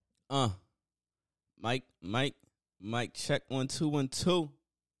Uh, Mike, check 1 2 1 2.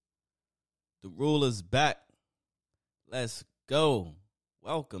 The ruler's back. Let's go.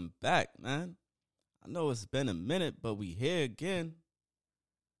 Welcome back, man. I know it's been a minute, but we here again.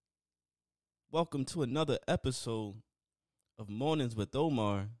 Welcome to another episode of Mornings with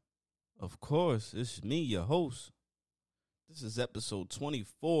Omar. Of course, it's me, your host. This is episode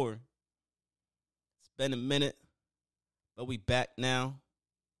 24. It's been a minute, but we back now.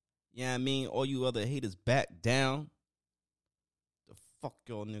 Yeah, you know I mean, all you other haters back down. The fuck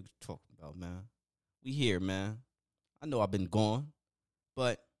y'all niggas talking about, man? We here, man. I know I've been gone,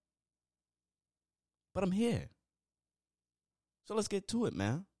 but I'm here. So let's get to it,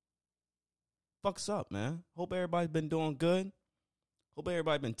 man. Fuck's up, man. Hope everybody's been doing good. Hope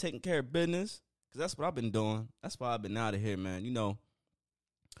everybody been taking care of business, because that's what I've been doing. That's why I've been out of here, man. You know,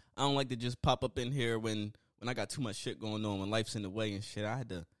 I don't like to just pop up in here when I got too much shit going on, when life's in the way and shit. I had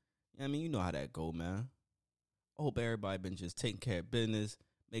to, I mean, you know how that go, man. I hope everybody been just taking care of business,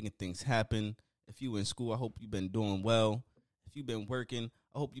 making things happen. If you in school, I hope you've been doing well. If you've been working,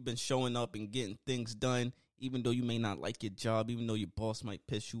 I hope you've been showing up and getting things done, even though you may not like your job, even though your boss might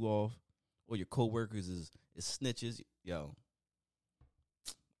piss you off, or your coworkers is snitches. Yo,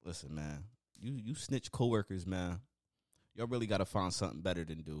 listen, man, you snitch coworkers, man. Y'all really got to find something better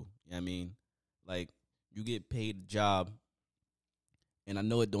than do. You know what I mean? Like, you get paid a job, and I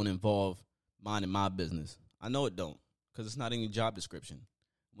know it don't involve minding my business. I know it don't, because it's not in your job description.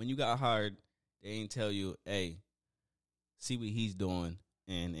 When you got hired, they ain't tell you, hey, see what he's doing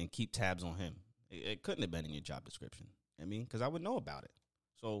and keep tabs on him. It couldn't have been in your job description. I mean, because I would know about it.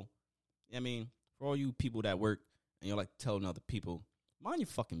 So, I mean, for all you people that work and you're like telling other people, mind your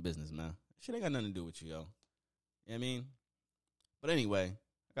fucking business, man. Shit ain't got nothing to do with you, yo. You know what I mean? But anyway,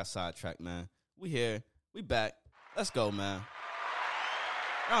 I got sidetracked, man. We here. We back. Let's go, man.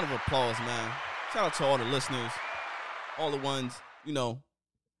 Round of applause, man. Shout out to all the listeners. All the ones, you know,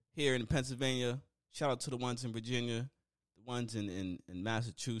 here in Pennsylvania. Shout out to the ones in Virginia. The ones in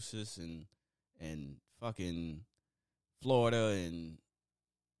Massachusetts and fucking Florida and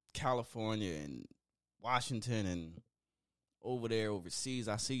California and Washington and over there overseas.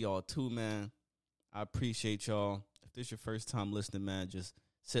 I see y'all too, man. I appreciate y'all. If this your first time listening, man, just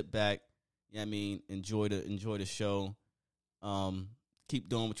sit back. You know what I mean? Enjoy the show. Keep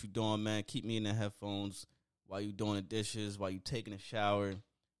doing what you're doing, man. Keep me in the headphones while you doing the dishes, while you taking a shower,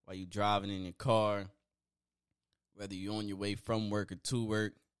 while you driving in your car, whether you're on your way from work or to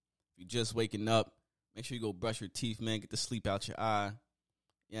work. If you're just waking up, make sure you go brush your teeth, man. Get the sleep out your eye.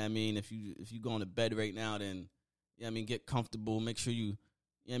 You know what I mean? If you going to bed right now, then, you know what I mean, get comfortable. Make sure you know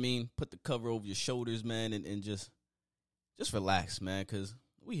what I mean, put the cover over your shoulders, man, and just relax, man, because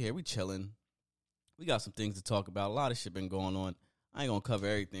we here, we chilling. We got some things to talk about. A lot of shit been going on. I ain't going to cover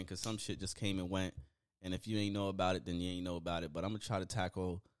everything because some shit just came and went. And if you ain't know about it, then you ain't know about it. But I'm going to try to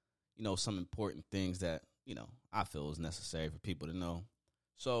tackle, you know, some important things that, you know, I feel is necessary for people to know.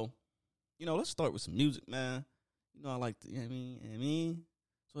 So, you know, let's start with some music, man. You know, I like to, you know what I mean?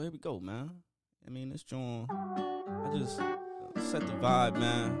 So here we go, man. I mean, this joint, I just set the vibe,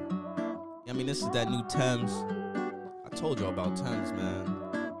 man. I mean, this is that new Thames. I told y'all about Thames, man.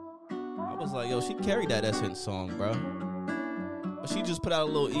 I was like, yo, she carried that Essence song, bro. But she just put out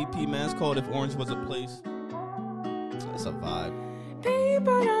a little EP, man. It's called If Orange Was a Place. It's a vibe.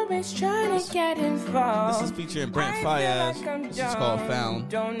 People always trying to get involved. This is featuring Brent Faiyaz. This is called Found.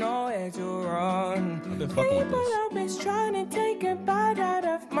 Don't know where to run. I've been fucking with People this. always trying to take a bite out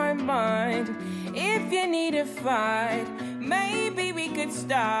of my mind. If you need a fight, maybe we could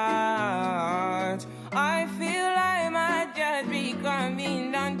start. I feel I might just be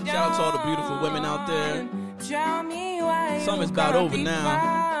coming down. Shout out to all the beautiful women out there. Tell me why Summer's about over now.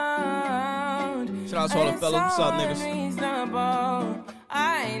 Shout out to all the fellas. What's up, niggas?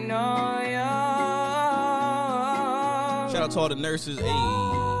 I know you. Shout out to all the nurses. Hey.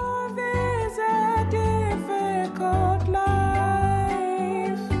 There's a difficult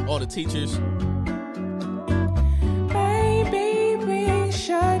life. All the teachers. Maybe we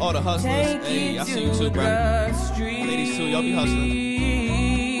should All the hustlers. Hey, I see you too, bro. Ladies too, y'all be hustling.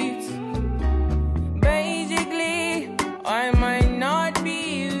 Basically, I might not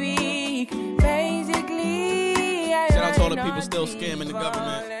be weak. Basically, Shout out to all the people still scamming the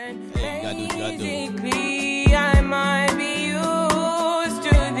government. Hey, you gotta do what you gotta do. Basically, I might be used to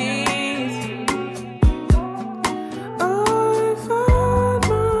this. I found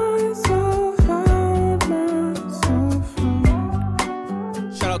myself.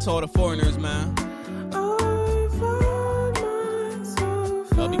 Shout out to all the foreigners, man. I found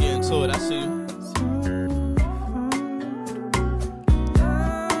myself. Y'all be getting to it. I see you.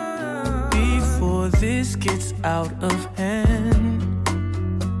 this gets out of hand.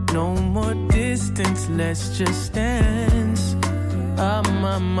 No more distance, let's just dance.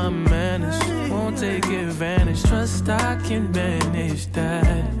 My manners won't take advantage. Trust I can manage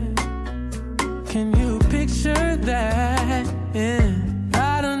that. Can you picture that? Yeah.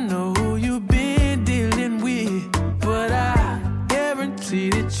 I don't know who you've been dealing with, but I guarantee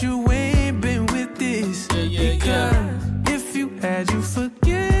that you ain't been with this. Because if you had, you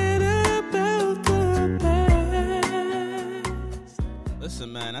forget about the past.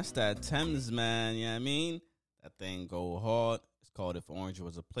 Listen, man, that's that Thames, man. You know what I mean? That thing go hard. It's called If Orange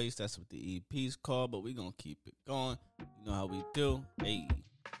Was a Place. That's what the EP's called, but we gonna keep it going. You know how we do. Hey.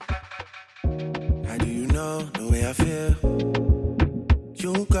 How do you know the way I feel?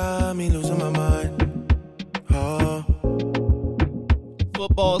 You got me losing my mind. Oh.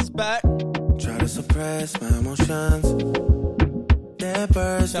 Football's back. Try to suppress my emotions.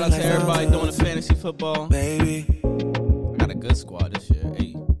 Shout out to everybody doing the fantasy football. Baby, I got a good squad this year.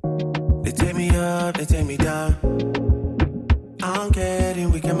 Hey. they take me up, they take me down. I'm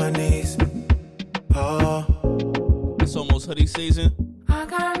getting weak in my knees. Oh. It's almost hoodie season. I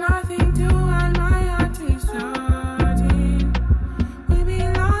got nothing to hide, my heart is hurting. We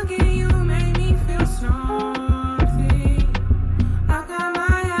belong and you make me feel something. I got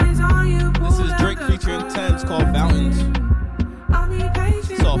my eyes on you. This is Drake featuring Thames called Fountains. I'll be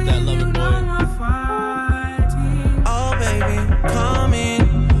patient. It's off that Love It Boy. Oh baby, come in,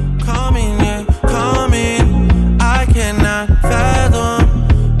 yeah, come in. I cannot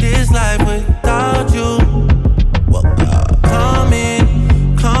fathom this life without you. Come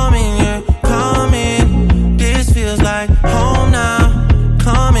in, yeah, come in. This feels like home now.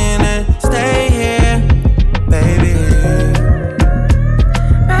 Come in and stay here, baby.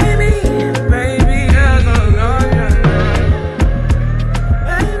 Baby, yes, I know you.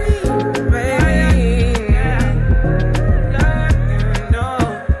 Baby,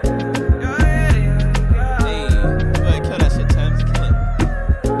 Hey, go ahead, kill that shit, Thames. Kill it.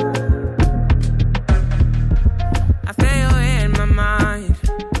 I feel you in my mind.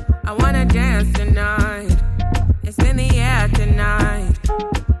 I wanna dance tonight. It's in the air tonight.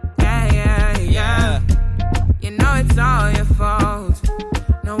 Yeah. You know it's all your fault.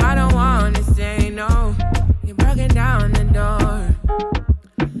 No, I don't wanna say no. You're broken down the door.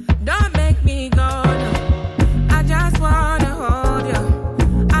 Don't make me go. No. I just wanna hold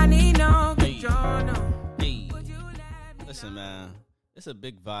you. I need no control. No. Hey. Would you let me Listen, man. It's a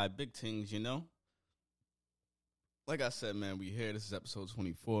big vibe, big things, you know? Like I said, man, we here. This is episode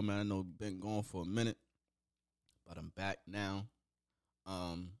 24, man. I know we've been going for a minute, but I'm back now.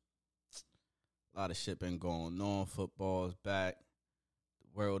 A lot of shit been going on. Football is back. The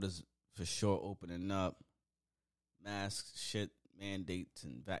world is for sure opening up. Masks, shit, mandates,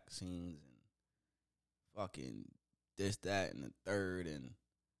 and vaccines, and fucking this, that, and the third. And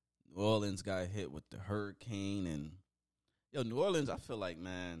New Orleans got hit with the hurricane. And, yo, New Orleans, I feel like,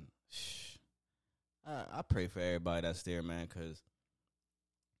 man, I pray for everybody that's there, man, because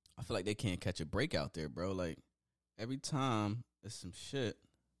I feel like they can't catch a break out there, bro. Like, every time it's some shit.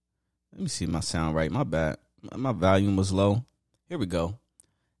 Let me see my sound right. My bad. My volume was low. Here we go.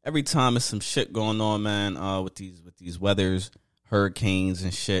 Every time it's some shit going on, man, with these weathers, hurricanes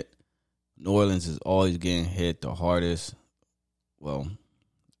and shit, New Orleans is always getting hit the hardest. Well,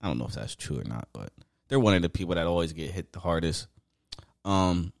 I don't know if that's true or not, but they're one of the people that always get hit the hardest.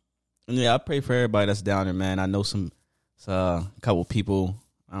 And yeah, I pray for everybody that's down there, man. I know couple people.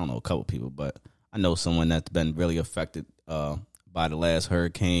 I don't know a couple people, but I know someone that's been really affected by the last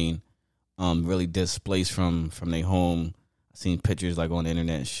hurricane. Really displaced from their home. I seen pictures like on the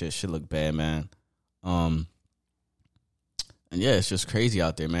internet and shit. Shit look bad, man. And yeah, it's just crazy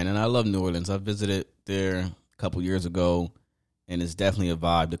out there, man. And I love New Orleans. I visited there a couple years ago, and it's definitely a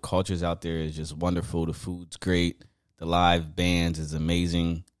vibe. The cultures out there is just wonderful. The food's great. The live bands is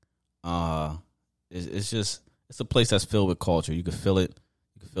amazing. It's a place that's filled with culture. You can feel it.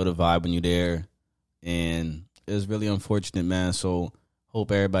 You can feel the vibe when you're there, and it's really unfortunate, man. So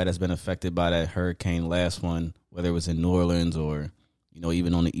hope everybody that's been affected by that hurricane, last one, whether it was in New Orleans or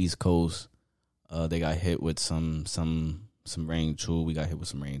even on the East Coast, they got hit with some rain too. We got hit with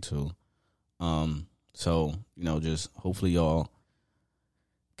some rain too. So just hopefully y'all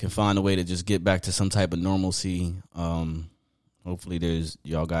can find a way to just get back to some type of normalcy. Hopefully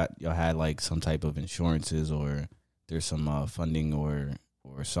y'all had like some type of insurances, or there's some funding or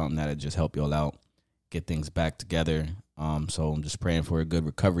something that'll just help y'all out, get things back together. So I'm just praying for a good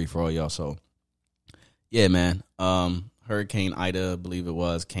recovery for all y'all. So yeah, man. Hurricane Ida, I believe it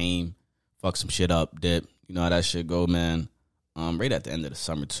was, came, fucked some shit up, dipped. You know how that shit go, man. Right at the end of the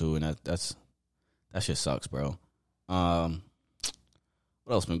summer too, and that's that shit sucks, bro. What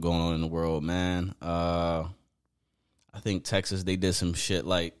else been going on in the world, man? I think Texas, they did some shit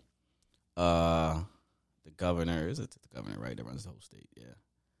like the governor, is it the governor, right, that runs the whole state? Yeah.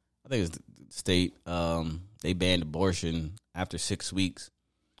 I think it's the state. They banned abortion after 6 weeks,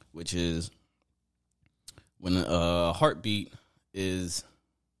 which is when a heartbeat is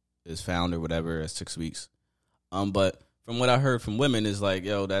found or whatever at 6 weeks. But from what I heard from women is like,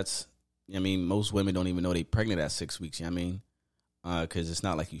 yo, that's, I mean, most women don't even know they pregnant at 6 weeks. You know what I mean? Because it's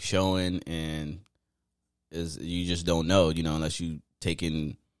not like you showing, and you just don't know, you know, unless you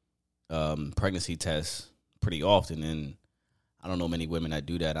taking pregnancy tests pretty often. And I don't know many women that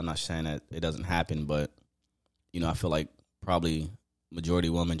do that. I'm not saying that it doesn't happen, but, you know, I feel like probably majority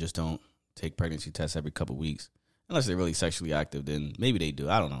of women just don't take pregnancy tests every couple of weeks. Unless they're really sexually active, then maybe they do.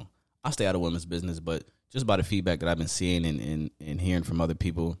 I don't know. I'll stay out of women's business, but just by the feedback that I've been seeing and hearing from other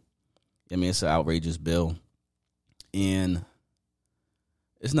people, I mean, it's an outrageous bill. And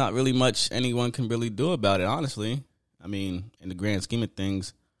it's not really much anyone can really do about it, honestly. I mean, in the grand scheme of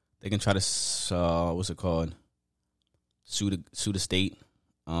things, they can try to, sue the state.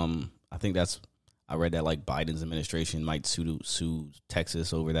 I think I read that like Biden's administration might sue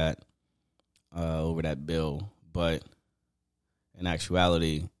Texas over that bill. But in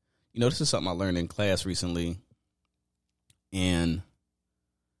actuality, you know, this is something I learned in class recently, and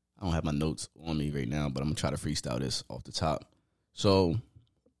I don't have my notes on me right now, but I'm gonna try to freestyle this off the top. So,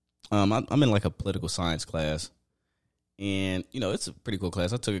 I'm in like a political science class, and you know, it's a pretty cool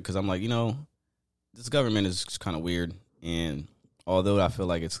class. I took it because I'm like, you know, this government is kind of weird, and although I feel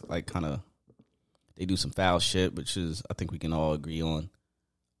like it's like kind of they do some foul shit, which is I think we can all agree on.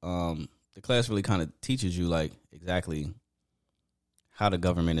 The class really kind of teaches you like exactly how the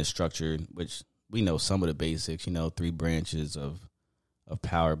government is structured, which we know some of the basics, you know, 3 branches of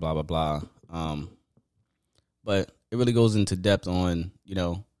power, blah, blah, blah. But it really goes into depth on, you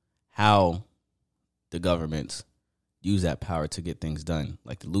know, how the governments use that power to get things done,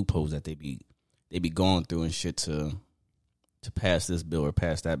 like the loopholes that they be going through and shit to pass this bill or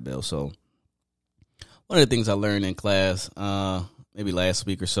pass that bill. So one of the things I learned in class, maybe last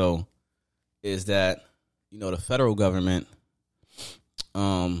week or so, is that, you know, the federal government,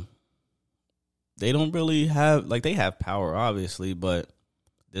 they don't really have, like, they have power, obviously, but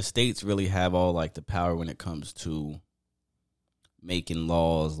the states really have all, like, the power when it comes to making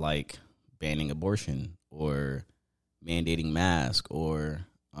laws like banning abortion or mandating masks or,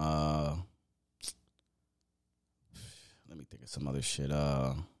 let me think of some other shit.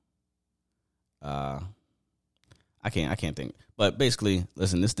 I can't think. But basically,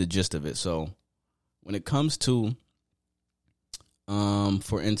 listen, this is the gist of it. So when it comes to,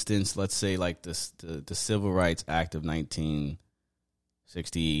 for instance, let's say like the Civil Rights Act of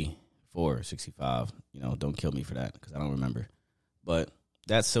 1964, 65, you know, don't kill me for that because I don't remember. But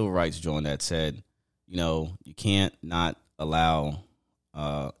that civil rights joint that said, you know, you can't not allow,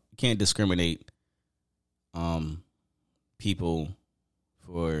 you can't discriminate people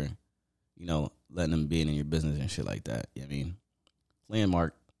for, you know, letting them be in your business and shit like that. You know what I mean?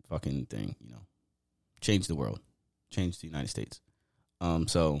 Landmark fucking thing, you know. Change the world. Change the United States.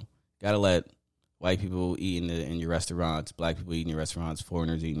 So gotta let white people eat in your restaurants, black people eat in your restaurants,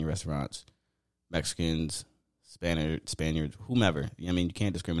 foreigners eat in your restaurants, Mexicans, Spaniards, whomever. You know what I mean? You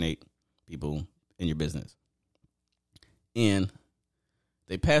can't discriminate people in your business. And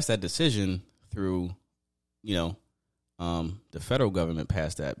they passed that decision through, you know, the federal government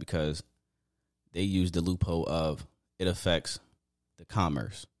passed that because they used the loophole of it affects the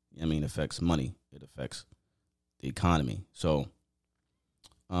commerce. I mean, it affects money. It affects the economy. So,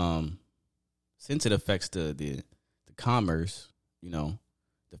 since it affects the commerce, you know,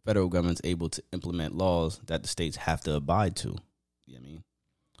 the federal government's able to implement laws that the states have to abide to. You know what I mean?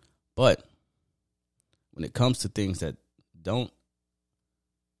 But when it comes to things that don't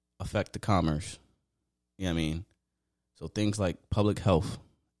affect the commerce, you know what I mean? So things like public health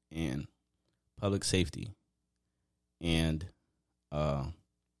and public safety and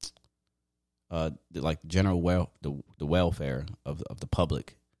like general the welfare of the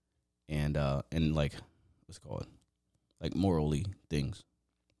public and like what's it called, like morally things,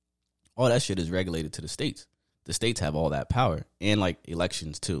 all that shit is regulated to the states. The states have all that power, and like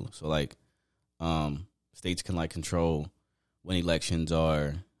elections too. So like states can like control when elections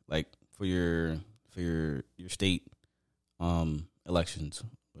are, like for your state elections,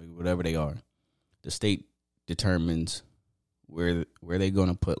 like whatever they are. The state determines where they're going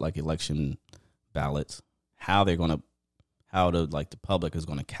to put like election ballots, how the public is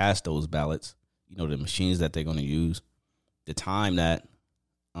going to cast those ballots, you know, the machines that they're going to use, the time that,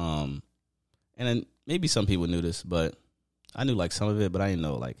 and and then maybe some people knew this, but I knew like some of it, but I didn't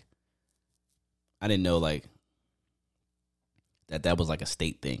know like that was like a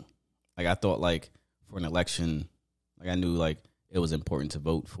state thing. Like I thought like for an election, like I knew like it was important to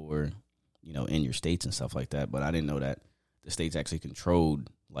vote for, you know, in your states and stuff like that, but I didn't know that the states actually controlled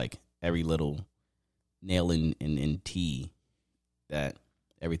like every little nail in T that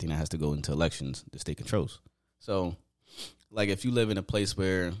everything that has to go into elections, the state controls. So, like, if you live in a place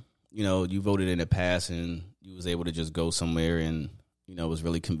where, you know, you voted in the past and you was able to just go somewhere and, you know, it was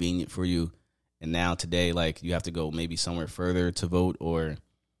really convenient for you, and now today, like, you have to go maybe somewhere further to vote, or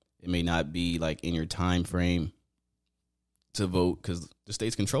it may not be, like, in your time frame to vote, because the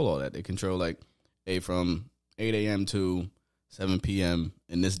states control all that. They control, like, hey, from 8 a.m. to 7 p.m.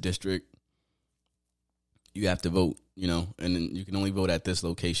 in this district, you have to vote, you know, and then you can only vote at this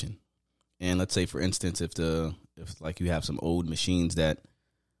location. And let's say, for instance, if like you have some old machines that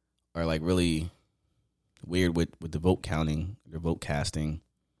are like really weird with the vote counting, the vote casting,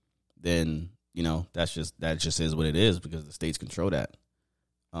 then, you know, that just is what it is, because the states control that.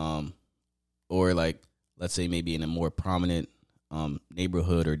 Or like, let's say maybe in a more prominent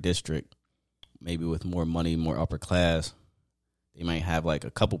neighborhood or district, maybe with more money, more upper class, they might have like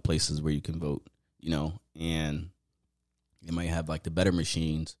a couple places where you can vote, you know, and they might have like the better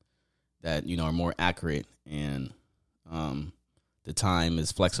machines that, you know, are more accurate, and the time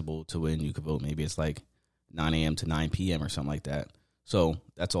is flexible to when you can vote. Maybe it's like 9 a.m. to 9 p.m. or something like that. So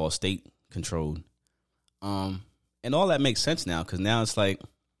that's all state controlled. And all that makes sense now, because now it's like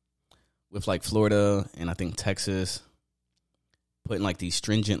with like Florida and I think Texas putting like these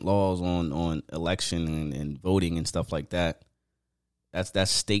stringent laws on election and voting and stuff like that.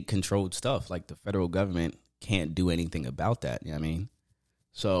 That's state controlled stuff. Like the federal government can't do anything about that. You know what I mean?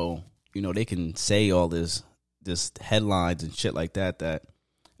 So, you know, they can say all this headlines and shit like that,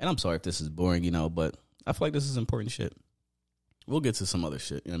 and I'm sorry if this is boring, you know, but I feel like this is important shit. We'll get to some other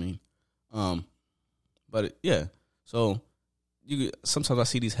shit, you know what I mean? But yeah, so sometimes I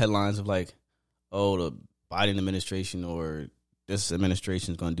see these headlines of like, oh, the Biden administration or this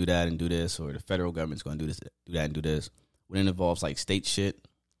administration is going to do that and do this, or the federal government's going to do that and do this. When it involves like state shit,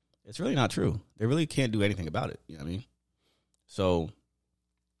 it's really not true. They really can't do anything about it. You know what I mean? So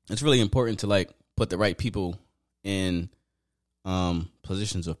it's really important to like put the right people in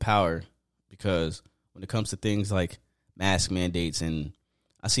positions of power, because when it comes to things like mask mandates, and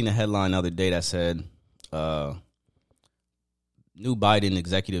I seen a headline the other day that said new Biden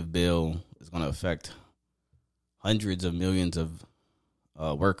executive bill is going to affect hundreds of millions of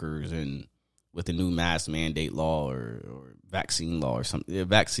workers, and with the new mask mandate law or vaccine law or something,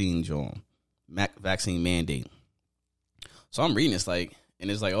 vaccine mandate. So I'm reading this like,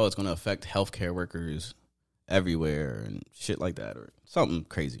 and it's like, oh, it's going to affect healthcare workers everywhere and shit like that, or something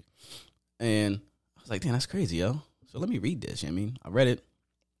crazy. And I was like, damn, that's crazy, yo. So let me read this. You know what I mean? I read it,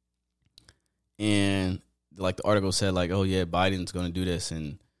 and like the article said, like, oh yeah, Biden's going to do this,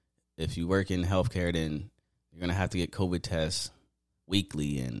 and if you work in healthcare, then you're going to have to get COVID tests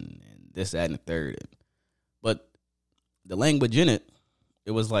weekly and this, that, and the third. But the language in it,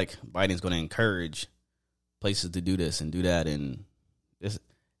 it was like Biden's going to encourage places to do this and do that and this.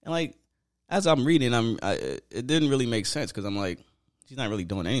 And like, as I'm reading, it didn't really make sense, because I'm like, he's not really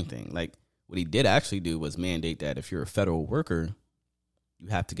doing anything. Like, what he did actually do was mandate that if you're a federal worker, you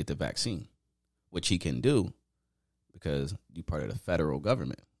have to get the vaccine, which he can do because you're part of the federal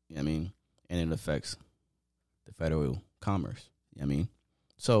government. You know what I mean? And it affects the federal commerce. You know what I mean?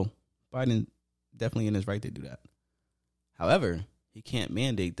 So Biden definitely in his right to do that. However, he can't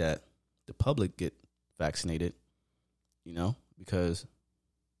mandate that the public get vaccinated, you know, because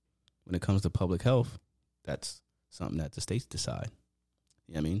when it comes to public health, that's something that the states decide.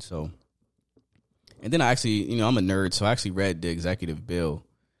 You know what I mean? So, and then I actually, you know, I'm a nerd, so I actually read the executive bill,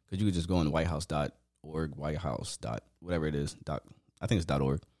 because you could just go on whitehouse.org, whatever it is, I think it's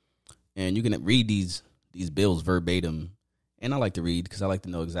 .org, and you can read these bills verbatim. And I like to read because I like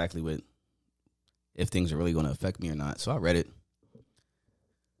to know exactly if things are really going to affect me or not. So I read it.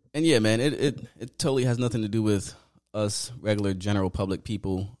 And yeah, man, it totally has nothing to do with us regular general public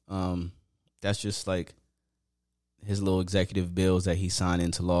people. That's just like his little executive bills that he signed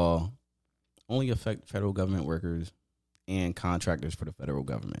into law only affect federal government workers and contractors for the federal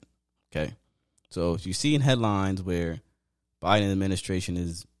government. Okay. So if you see in headlines where Biden administration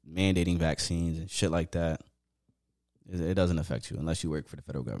is mandating vaccines and shit like that, it doesn't affect you unless you work for the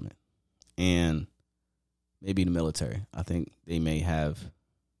federal government and maybe the military. I think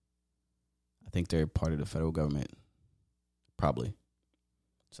they're part of the federal government, probably.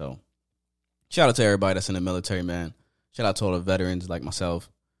 So shout out to everybody that's in the military, man. Shout out to all the veterans like myself.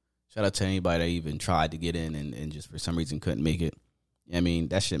 Shout out to anybody that even tried to get in and just for some reason couldn't make it. I mean,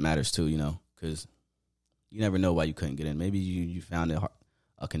 that shit matters too, you know, because you never know why you couldn't get in. Maybe you found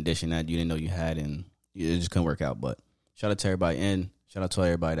a condition that you didn't know you had and it just couldn't work out. But shout out to everybody in. Shout out to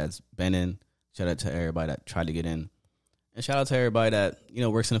everybody that's been in. Shout out to everybody that tried to get in. And shout out to everybody that, you know,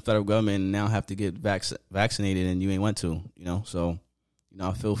 works in the federal government and now have to get vaccinated and you ain't went to, you know. So, you know,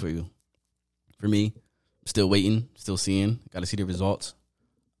 I feel for you. For me, still waiting, still seeing. Got to see the results.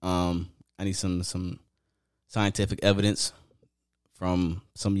 I need some scientific evidence from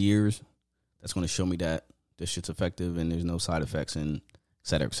some years that's going to show me that this shit's effective and there's no side effects and et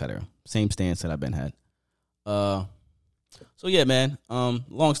cetera, et cetera. Same stance that I've been had. So yeah, man.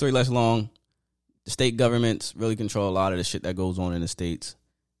 Long story less long. The state governments really control a lot of the shit that goes on in the states,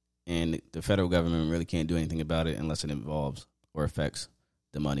 and the federal government really can't do anything about it unless it involves or affects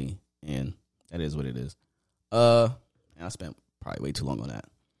the money, and that is what it is. And I spent probably way too long on that.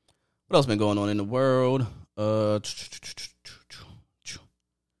 What else been going on in the world? I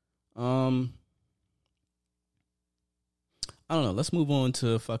don't know. Let's move on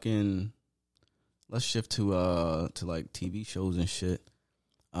to let's shift to like TV shows and shit.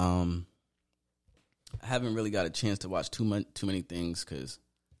 I haven't really got a chance to watch too many things because,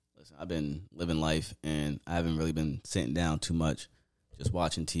 listen, I've been living life and I haven't really been sitting down too much, just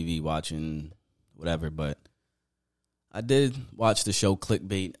watching TV, watching whatever. But I did watch the show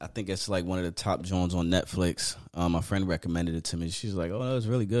Clickbait. I think it's like one of the top joints on Netflix. My friend recommended it to me. She's like, "Oh, that was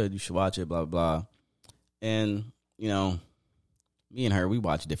really good. You should watch it." Blah blah blah. And you know, me and her, we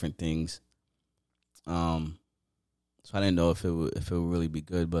watch different things. So I didn't know if it would really be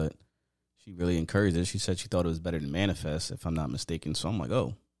good, but she really encouraged it. She said she thought it was better than Manifest, if I'm not mistaken. So I'm like,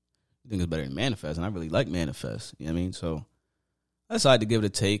 oh, you think it's better than Manifest? And I really like Manifest. You know what I mean? So I decided to give it a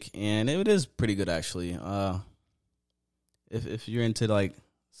take, and it is pretty good, actually. If you're into, like,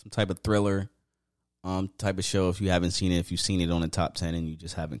 some type of thriller type of show, if you haven't seen it, if you've seen it on the top 10 and you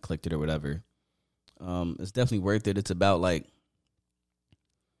just haven't clicked it or whatever, it's definitely worth it. It's about, like,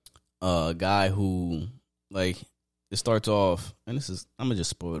 a guy who, like, it starts off, and I'm going to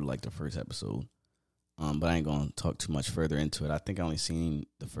just spoil, like, the first episode, but I ain't going to talk too much further into it. I think I only seen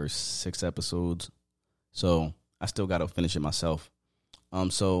the first 6 episodes, so I still got to finish it myself.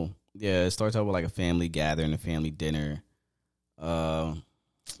 So, yeah, it starts out with, like, a family gathering, a family dinner. A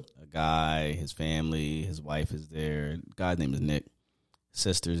guy, his family, his wife is there. The guy's name is Nick. His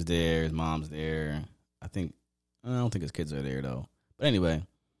sister's there. His mom's there. I don't think his kids are there, though. But anyway,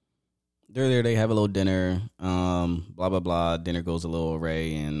 they're there. They have a little dinner. Blah, blah, blah. Dinner goes a little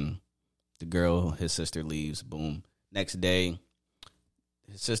awry, and the girl, his sister, leaves. Boom. Next day,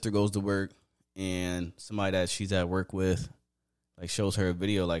 his sister goes to work, and somebody that she's at work with, like, shows her a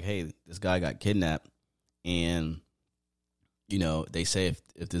video, like, hey, this guy got kidnapped. And, you know, they say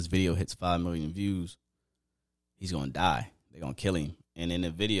if this video hits 5 million views, he's going to die. They're going to kill him. And in the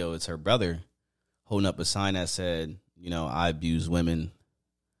video, it's her brother holding up a sign that said, you know, I abuse women.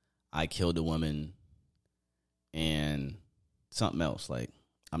 I killed a woman, and something else, like,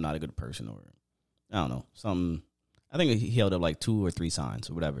 I'm not a good person, or I don't know, something. I think he held up like 2 or 3 signs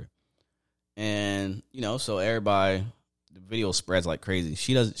or whatever. And, you know, so everybody, the video spreads like crazy.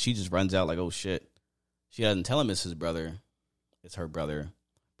 She just runs out like, oh shit. She doesn't tell him it's his brother. It's her brother.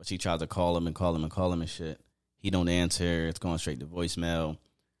 But she tries to call him and shit. He don't answer. It's going straight to voicemail.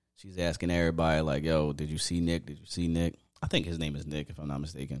 She's asking everybody like, yo, did you see Nick? Did you see Nick? I think his name is Nick, if I'm not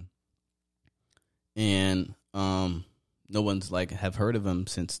mistaken. And no one's like have heard of him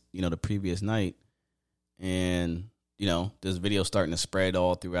since, you know, the previous night. And, you know, this video starting to spread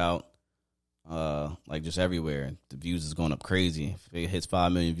all throughout, like just everywhere. The views is going up crazy. If it hits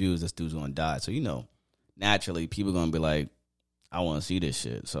 5 million views, this dude's going to die. So, you know, naturally people going to be like, I want to see this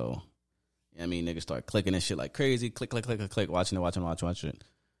shit. So, you know what I mean, niggas start clicking this shit like crazy. Click, watching it.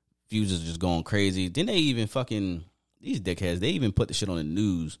 Views is just going crazy. Then they even fucking, these dickheads, they even put the shit on the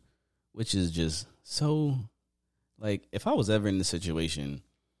news, which is just so, like, if I was ever in this situation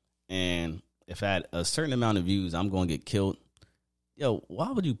and if at a certain amount of views I'm going to get killed, yo,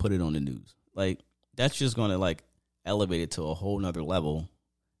 why would you put it on the news? Like, that's just going to, like, elevate it to a whole nother level.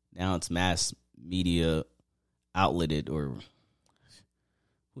 Now it's mass media outletted, or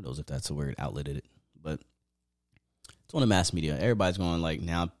who knows if that's a word, outletted, but it's on the mass media. Everybody's going to, like,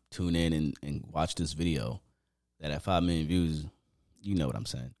 now tune in and watch this video that at 5 million views, you know what I'm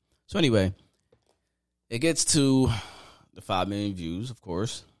saying. So anyway, it gets to the 5 million views, of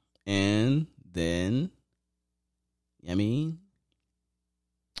course, and then, I mean,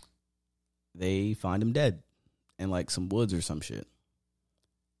 they find him dead in like some woods or some shit.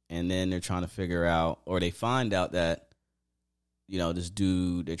 And then they're trying to figure out, or they find out that this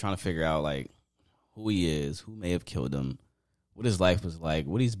dude, they're trying to figure out, like, who he is, who may have killed him, what his life was like,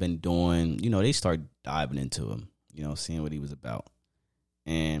 what he's been doing. They start diving into him, seeing what he was about.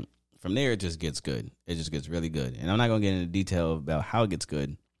 And from there, it just gets good. It just gets really good. And I'm not going to get into detail about how it gets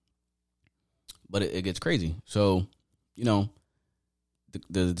good, but it gets crazy. So, the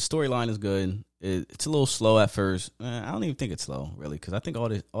storyline is good. It's a little slow at first. I don't even think it's slow, really, because I think all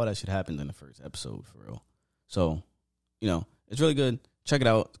that shit happened in the first episode, for real. So, it's really good. Check it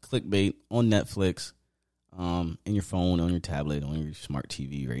out. Clickbait on Netflix, in your phone, on your tablet, on your smart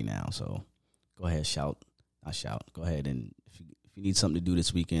TV right now. So go ahead, Go ahead, and if you need something to do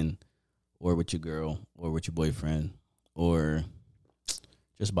this weekend, or with your girl, or with your boyfriend, or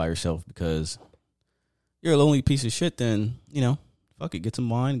just by yourself because you're a lonely piece of shit, then, fuck it. Get some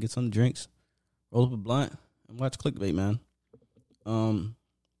wine, get some drinks, roll up a blunt, and watch Clickbait, man.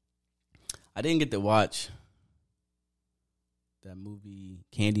 I didn't get to watch that movie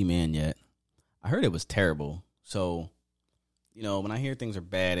Candyman yet. I heard it was terrible. So, when I hear things are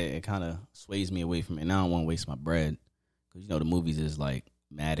bad, it kind of sways me away from it. And I don't want to waste my bread because, the movies is like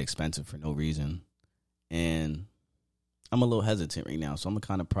mad expensive for no reason. And I'm a little hesitant right now. So I'm going to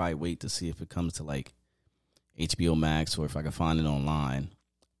kind of probably wait to see if it comes to like HBO Max or if I can find it online.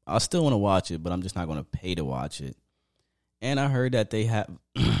 I still want to watch it, but I'm just not going to pay to watch it. And I heard that they have,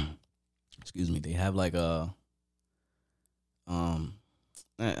 they have like a, I'm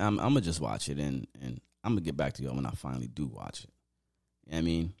going to just watch it and I'm going to get back to y'all when I finally do watch it. You know what I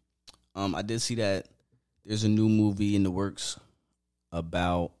mean? I did see that there's a new movie in the works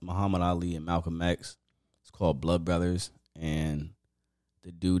about Muhammad Ali and Malcolm X. It's called Blood Brothers. And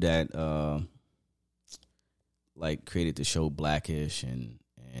the dude that, created the show Blackish and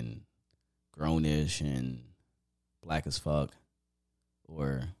Grownish and Black as Fuck,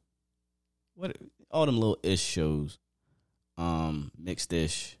 or what, all them little ish shows,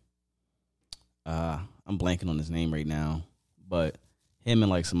 Mixed-ish. I'm blanking on his name right now, but him and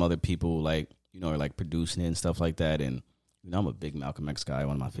like some other people are like producing it and stuff like that. And I'm a big Malcolm X guy,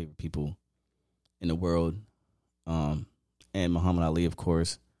 one of my favorite people in the world. And Muhammad Ali, of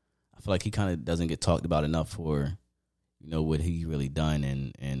course. I feel like he kind of doesn't get talked about enough for, what he really done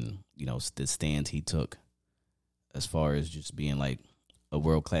and the stands he took as far as just being like a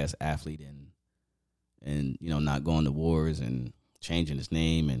world-class athlete and not going to wars and changing his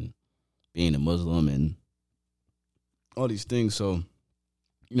name and being a Muslim and all these things. So,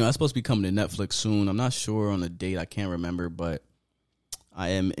 that's supposed to be coming to Netflix soon. I'm not sure on the date. I can't remember, but I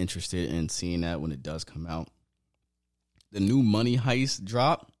am interested in seeing that when it does come out. The new Money Heist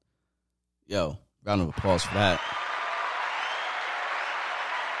drop. Yo, round of applause for that.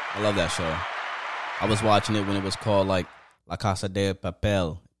 I love that show. I was watching it when it was called like La Casa de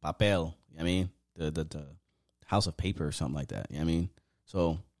Papel. You know what I mean? The House of Paper or something like that. You know what I mean?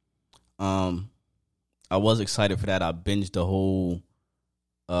 So, I was excited for that. I binged the whole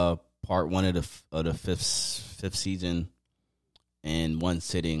part one of the fifth season in one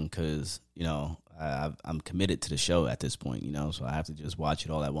sitting because I'm committed to the show at this point. So I have to just watch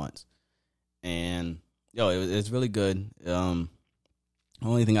it all at once. And it's really good. The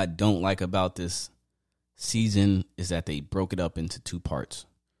only thing I don't like about this season is that they broke it up into 2 parts.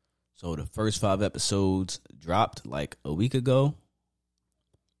 So the first 5 episodes dropped like a week ago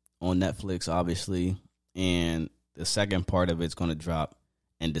on Netflix, obviously, and the second part of it's going to drop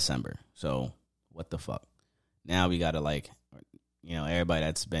in December. So what the fuck? Now we got to everybody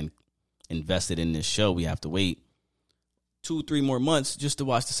that's been invested in this show, we have to wait 2-3 more months just to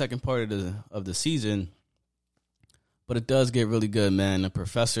watch the second part of the season. But it does get really good, man. The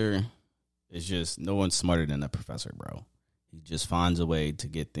professor is just, no one's smarter than the professor, bro. He just finds a way to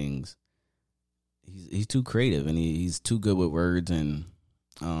get things. He's too creative and he's too good with words. And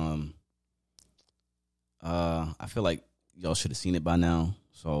I feel like y'all should have seen it by now.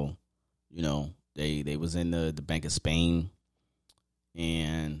 So, they was in the Bank of Spain,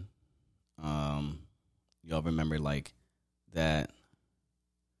 and y'all remember like that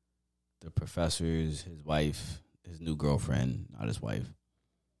the professor's his wife, his new girlfriend, not his wife.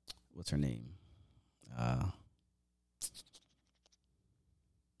 What's her name? Damn.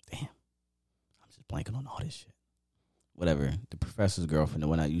 I'm just blanking on all this shit. Whatever. The professor's girlfriend, the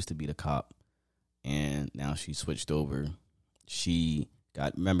one that used to be the cop, and now she switched over. She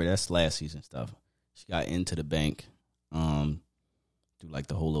got, remember that's last season stuff. She got into the bank, through like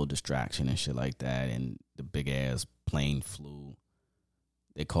the whole little distraction and shit like that, and the big ass plane flew.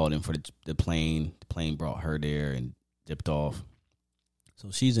 They called in for the plane. The plane brought her there and dipped off.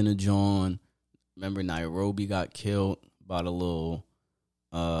 So she's in a John. Remember Nairobi got killed by the little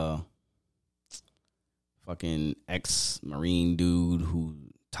fucking ex-Marine dude who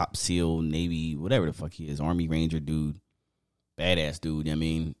top SEAL, Navy, whatever the fuck he is, Army Ranger dude, badass dude. I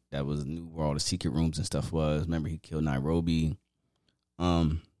mean, that was knew where all the secret rooms and stuff was. Remember, he killed Nairobi.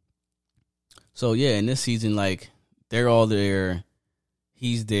 So yeah, in this season, like they're all there,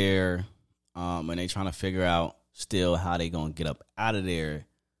 he's there, and they trying to figure out still how they gonna get up out of there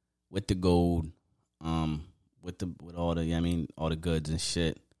with the gold, with all the, I mean, all the goods and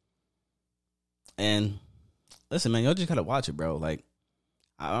shit. And listen, man, y'all just gotta watch it, bro. Like,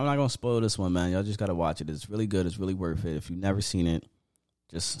 I'm not gonna spoil this one, man. Y'all just gotta watch it. It's really good. It's really worth it. If you've never seen it,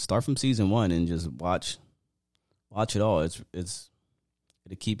 just start from season 1 and just watch it all.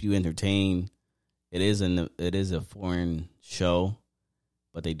 It'll keep you entertained. It is a foreign show,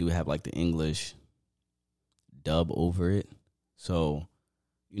 but they do have like the English dub over it. So,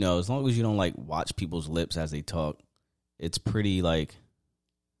 you know, as long as you don't like watch people's lips as they talk, it's pretty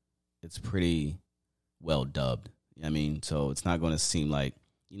well dubbed. You know what I mean? So it's not going to seem like,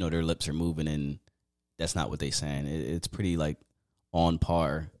 you know, their lips are moving and that's not what they're saying. It's pretty like on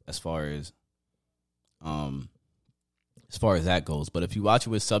par as far as that goes. But if you watch it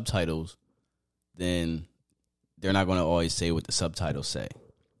with subtitles, then they're not going to always say what the subtitles say.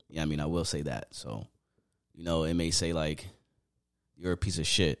 Yeah, I mean, I will say that. So, you know, it may say like, you're a piece of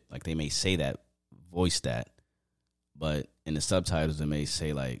shit. Like they may say that, voice that, but in the subtitles it may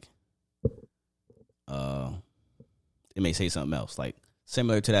say like, it may say something else, like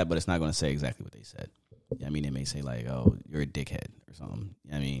similar to that, but it's not going to say exactly what they said. Yeah, I mean, it may say like, oh, you're a dickhead or something.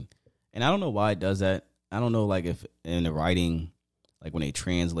 I mean, and I don't know why it does that. I don't know, like if in the writing, like when they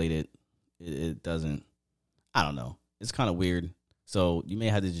translate it, it doesn't. I don't know. It's kind of weird. So you may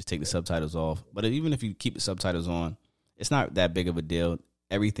have to just take the subtitles off. But even if you keep the subtitles on, it's not that big of a deal.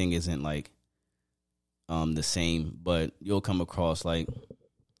 Everything isn't like the same, but you'll come across like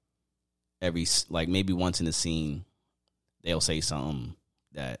maybe once in a scene they'll say something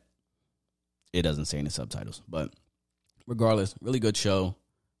that it doesn't say in the subtitles. But regardless, really good show.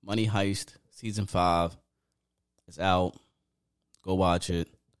 Money Heist season 5 is out. Go watch it.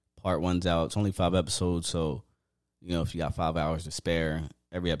 Part 1's out. It's only 5 episodes, so you know if you got 5 hours to spare,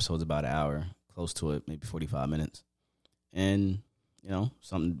 every episode's about an hour, close to it, maybe 45 minutes. And, you know,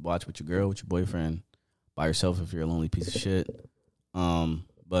 something to watch with your girl, with your boyfriend, by yourself if you're a lonely piece of shit.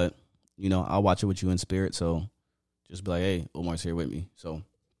 But, you know, I'll watch it with you in spirit, so just be like, hey, Omar's here with me. So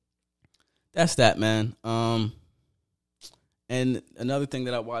that's that, man. And another thing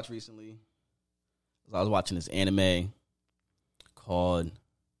that I watched recently was I was watching this anime called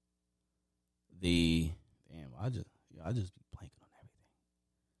I just be blanking on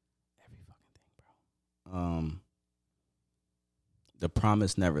every fucking thing, bro. The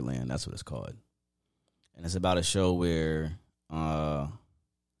Promised Neverland, that's what it's called. And it's about a show where like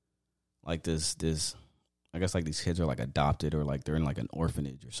this I guess like these kids are like adopted or like they're in like an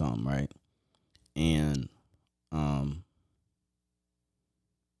orphanage or something, right? And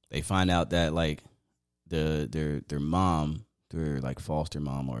they find out that like their mom, their like foster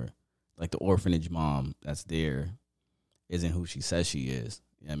mom or like the orphanage mom that's there isn't who she says she is.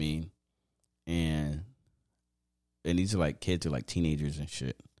 You know what I mean? And these are like kids are like teenagers and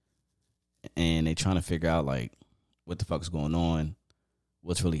shit. And they trying to figure out like what the fuck's going on,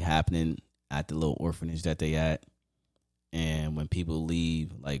 what's really happening at the little orphanage that they at. And when people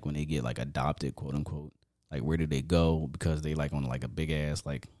leave, like when they get like adopted, quote unquote, like where do they go? Because they like on like a big ass,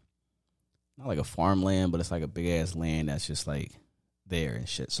 like not like a farmland, but it's like a big ass land that's just like there and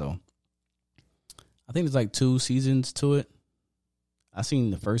shit. So I think there's like 2 seasons to it. I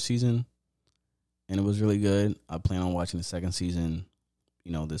seen the first season and it was really good. I plan on watching the second season,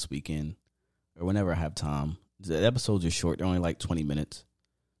 you know, this weekend or whenever I have time. The episodes are short. They're only like 20 minutes.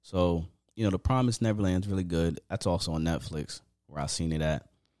 So, you know, The Promised Neverland's really good. That's also on Netflix where I seen it at.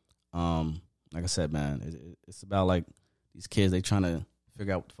 Like I said, man, it's about like these kids. They trying to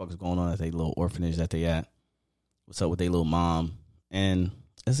figure out what the fuck is going on at their little orphanage that they at. What's up with their little mom. And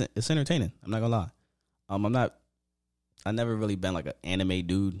it's entertaining. I'm not gonna lie. I never really been like an anime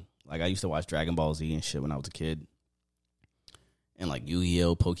dude. Like I used to watch Dragon Ball Z and shit when I was a kid. And like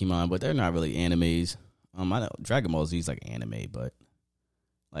Yu-Gi-Oh, Pokemon, but they're not really animes. I know Dragon Ball Z is like anime, but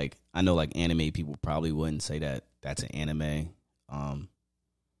like I know like anime people probably wouldn't say that that's an anime.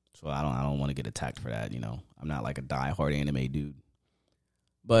 So I don't want to get attacked for that, you know. I'm not like a diehard anime dude.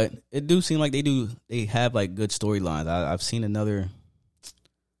 But it do seem like they have like good storylines. I've seen another,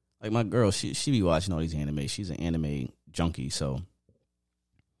 like my girl, she be watching all these anime. She's an anime junkie, so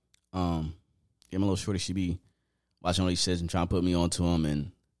yeah, my little shorty, she be watching all these shits and trying to put me onto them.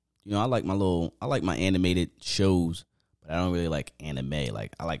 And you know, I like my animated shows, but I don't really like anime.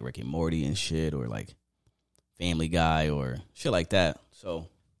 Like I like Rick and Morty and shit, or like Family Guy or shit like that. So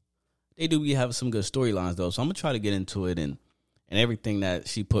they do be having some good storylines though. So I'm gonna try to get into it and everything that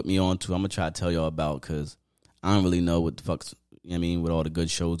she put me on to. I'm gonna try to tell y'all about because I don't really know what the fuck's, you know what I mean, what all the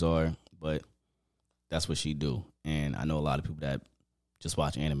good shows are, but that's what she do. And I know a lot of people that just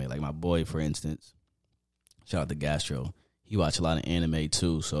watch anime. Like my boy, for instance, shout out to Gastro. He watch a lot of anime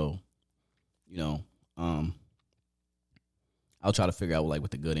too. So, you know, I'll try to figure out like what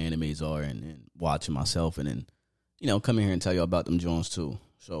the good animes are and watch them myself and then, you know, come in here and tell you about them Jones too.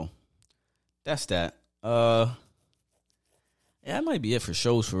 So that's that. Yeah, that might be it for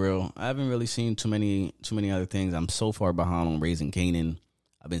shows for real. I haven't really seen too many other things. I'm so far behind on Raising Kanan.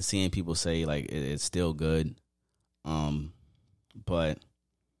 I've been seeing people say like it's still good. But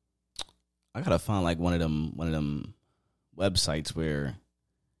I gotta find like one of them websites where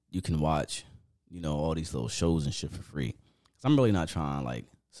you can watch, you know, all these little shows and shit for free. Cause I'm really not trying to like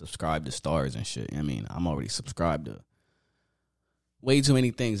subscribe to Stars and shit. I mean, I'm already subscribed to way too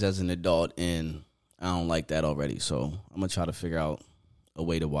many things as an adult, and I don't like that already. So I'm gonna try to figure out a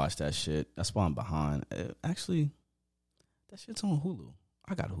way to watch that shit. That's why I'm behind. Actually, that shit's on Hulu.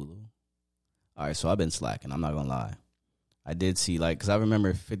 I got Hulu. All right, so I've been slacking. I'm not gonna lie. I did see like, cause I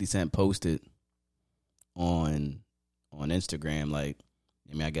remember 50 Cent posted on Instagram, like,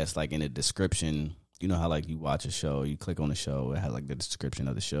 I mean, I guess like in the description, you know how like you watch a show, you click on the show, it has like the description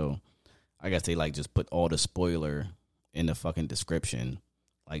of the show. I guess they like just put all the spoiler in the fucking description.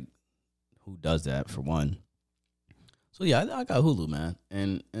 Like, who does that for one? So yeah, I got Hulu, man,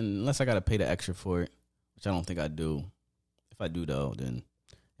 and unless I gotta pay the extra for it, which I don't think I do. If I do though, then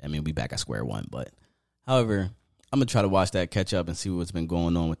I mean we back at square one. But however, I'm gonna try to watch that, catch up, and see what's been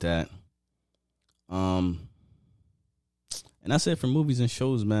going on with that. And that's it for movies and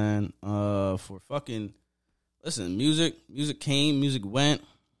shows, man. For fucking, listen, music came, music went.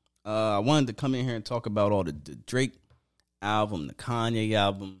 I wanted to come in here and talk about all the Drake album, the Kanye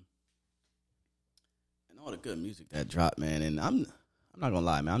album, and all the good music that dropped, man. And I'm not gonna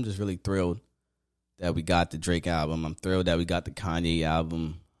lie, man. I'm just really thrilled that we got the Drake album. I'm thrilled that we got the Kanye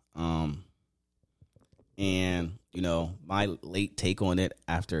album. And, you know, my late take on it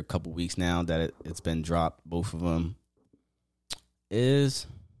after a couple weeks now that it's been dropped, both of them, is,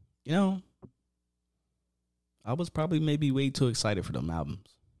 you know, I was probably maybe way too excited for them albums.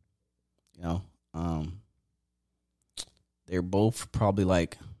 You know, they're both probably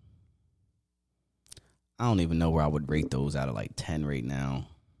like, I don't even know where I would rate those out of like 10 right now.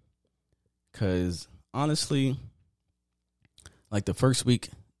 Because honestly, like the first week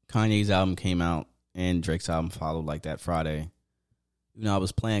Kanye's album came out and Drake's album followed like that Friday, you know, I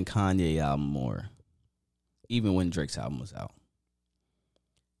was playing Kanye album more, even when Drake's album was out.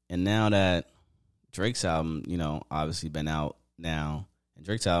 And now that Drake's album, you know, obviously been out now, and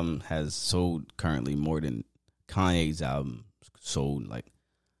Drake's album has sold currently more than Kanye's album sold. Like,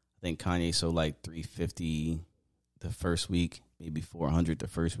 I think Kanye sold like 350 the first week, maybe 400 the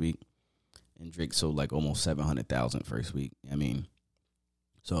first week, and Drake sold like almost 700,000 first week. I mean,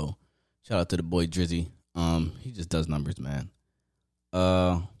 so shout out to the boy Drizzy. He just does numbers, man.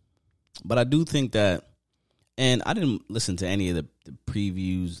 But I do think that, and I didn't listen to any of the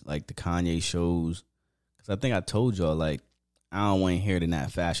previews, like the Kanye shows, because I think I told y'all, like, I don't want to hear it in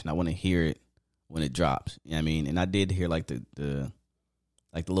that fashion. I want to hear it when it drops. You know what I mean? And I did hear like the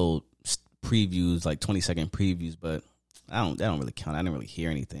little previews, like 20-second previews, but that don't really count. I didn't really hear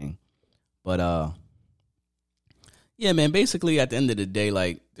anything. But yeah, man, basically at the end of the day,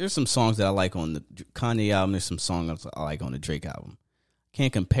 like, there's some songs that I like on the Kanye album, there's some songs I like on the Drake album.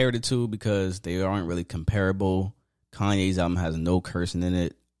 Can't compare the two because they aren't really comparable. Kanye's album has no cursing in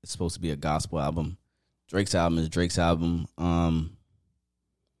it. It's supposed to be a gospel album. Drake's album is Drake's album.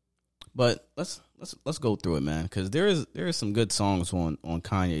 But let's go through it, man, because there is some good songs on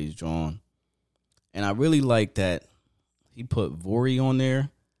Kanye's joint, and I really like that he put Vori on there.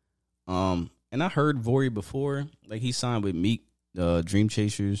 And I heard Vori before, like he signed with Meek, Dream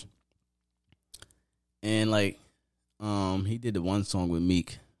Chasers, and like he did the one song with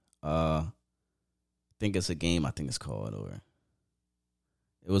Meek. I think it's a game. I think it's called, or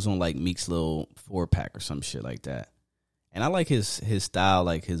it was on like Meek's little 4-pack or some shit like that. And I like his style,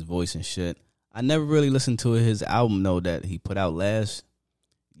 like his voice and shit. I never really listened to his album though that he put out last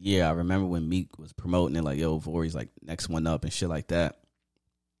year. I remember when Meek was promoting it, like, yo, Vori's like next one up and shit like that.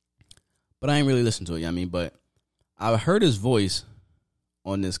 But I ain't really listened to it, you know what I mean? But I heard his voice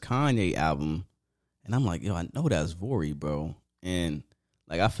on this Kanye album, and I'm like, yo, I know that's Vori, bro. And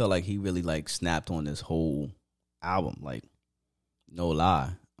like I felt like he really like snapped on this whole album, like no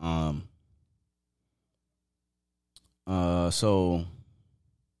lie. So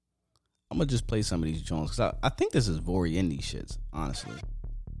I'm gonna just play some of these joints because I think this is Vory in these shits. Honestly,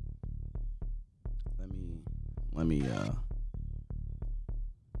 let me.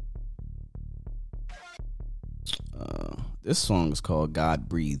 This song is called "God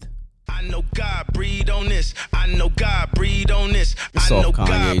Breathe." I know God breathe on this. I know God breathe on this. It's I off know Kanye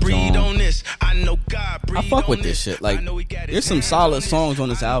God breathe joint. on this. I know God breathe I fuck with on this shit. Like, there's some solid songs on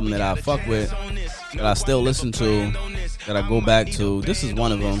this album that I fuck with, that I still listen to, that I go back to. This is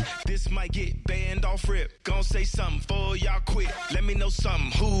one of them. This might get banned off rip. Gon' say something for y'all quit. Let me know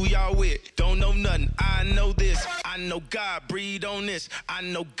something. Who y'all with? Don't know nothing. I know this. I know God breathe on this. I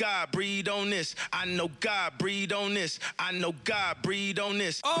know God breathe on this. I know God breathe on this. I know God breathe on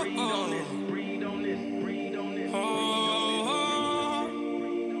this. Breathe on this. Breathe on this. Breathe on this.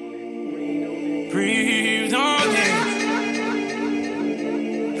 Breathe on it.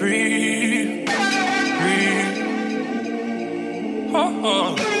 Breathe. Breathe.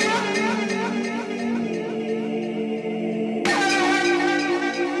 Oh.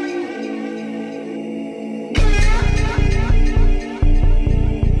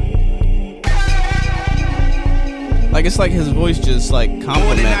 Like, it's like his voice just like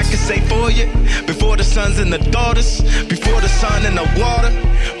More than I can compliments. say for you. Before the sons and the daughters. Before the sun and the water.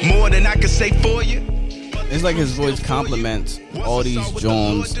 More than I can say for you. It's like his voice compliments all these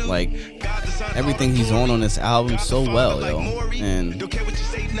Jones, like everything he's on this album so well, yo. And don't care what you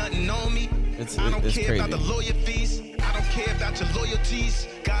say, nothing on me. it's I don't care about the crazy. lawyer fees. I don't care about your loyalties.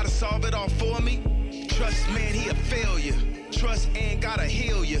 Gotta solve it all for me. Trust, man, he a failure. Trust ain't gotta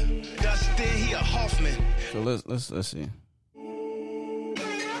heal you. Dustin, he a Hoffman. So let's see.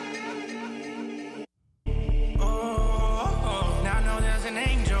 Now I know there's an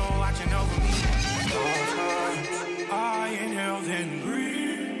angel watching over me. I inhale then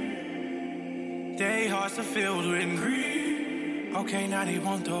breathe. They hearts are filled with grief. Okay, now they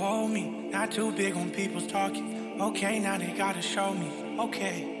want to hold me. Not too big when people's talking. Okay, now they gotta show me.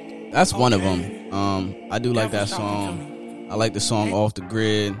 Okay. That's one of them. I do like that song. I like the song "Off the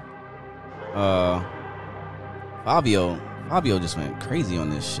Grid." Fabio just went crazy on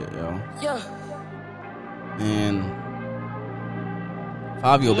this shit, yo. Yeah. And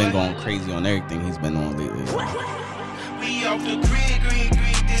Fabio been going crazy on everything he's been on lately. We off the grid,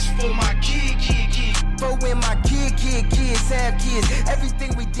 this for my kid. But when my kids have kids,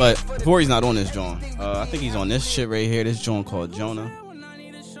 everything we did. But Vory's not on this joint. I think he's on this shit right here. This joint called Jonah.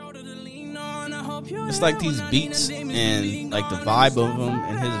 It's like these beats and like the vibe of him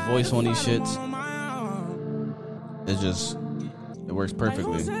and his voice on these shits. It works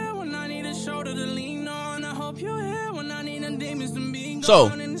perfectly. So,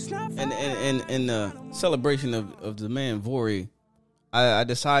 in the celebration of the man Vory, I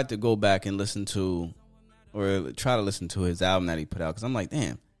decided to go back and listen to, or try to listen to his album that he put out, because I'm like,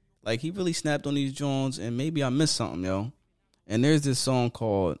 damn, like he really snapped on these joints, and maybe I missed something, yo. And there's this song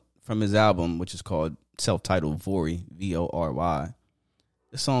called, from his album, which is called self-titled Vory, Vory.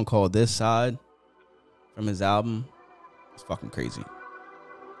 This song called "This Side" from his album. It's fucking crazy.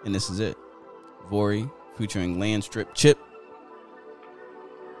 And this is it. Vory featuring Landstrip Chip.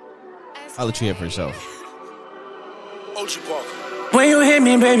 I'll let you hear it for yourself. When you hit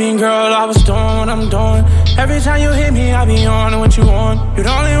me, baby girl, I was doing what I'm doing. Every time you hit me, I be on what you want. You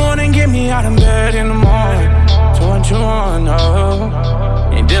the only one to get me out of bed in the morning. So what you want, oh.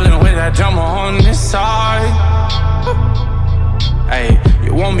 Ain't dealing with that drama on this side. Hey,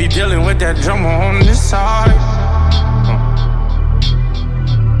 you won't be dealing with that drama on this side.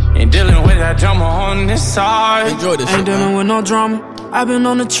 Ain't dealing with that drama on this side. Enjoy this Ain't shit, dealing man. with no drama. I've been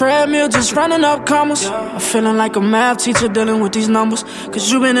on the treadmill just running up commas. I'm feeling like a math teacher dealing with these numbers.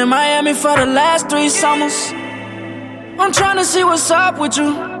 Cause you been in Miami for the last 3 summers. I'm trying to see what's up with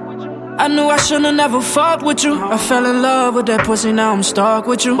you. I knew I should've never fucked with you. I fell in love with that pussy, now I'm stuck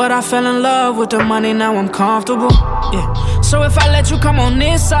with you. But I fell in love with the money, now I'm comfortable. Yeah. So if I let you come on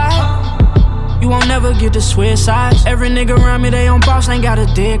this side, you won't never get to switch sides. Every nigga around me, they on boss, ain't got a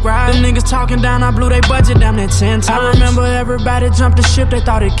dick right. Them niggas talking down, I blew they budget down there 10 times. I remember everybody jumped the ship, they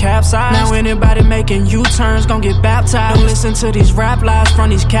thought it capsized. Now anybody making U-turns gon' get baptized. Don't listen to these rap lies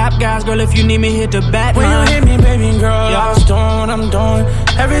from these cap guys. Girl, if you need me, hit the bat When line. you hit me, baby girl, I was doing what I'm doing.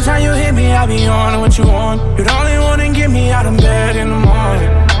 Every time you hit me, I be on what you want. You the only one to get me out of bed in the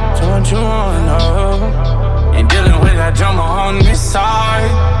morning. So what you want, oh. Ain't dealing with that drama on this side.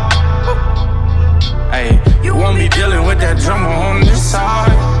 Hey, you won't be dealing with that drama on this side.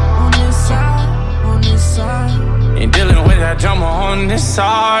 On this side, on this side. Ain't dealing with that drama on this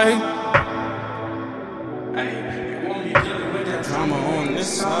side. Hey, you won't be dealing with that drama on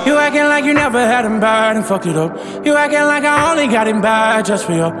this side. You acting like you never had him bad and fucked it up. You acting like I only got him bad just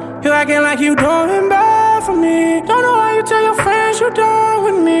for you. You acting like you doing bad for me. Don't know why you tell your friends you done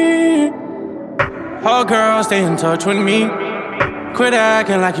with me. Oh girl, stay in touch with me. Quit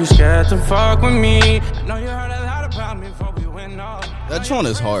acting like you scared to fuck with me. I know you heard a lot about me before we went off. That joint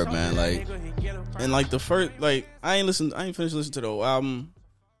is hard, man. Like, and like the first, like I ain't finished listening to the whole album.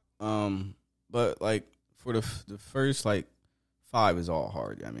 But like for the first like 5 is all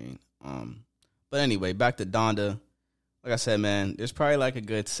hard. I mean, but anyway, back to Donda. Like I said, man, there's probably like a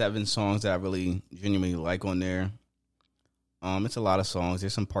good 7 songs that I really genuinely like on there. It's a lot of songs.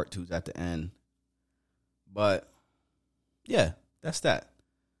 There's some part 2s at the end, but yeah, that's that.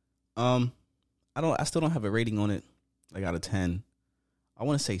 I still don't have a rating on it, like out of 10. I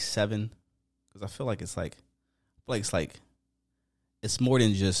want to say 7 because I feel like it's more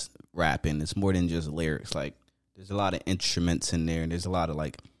than just rapping. It's more than just lyrics. Like there's a lot of instruments in there, and there's a lot of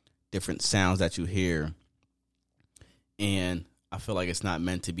like different sounds that you hear. And I feel like it's not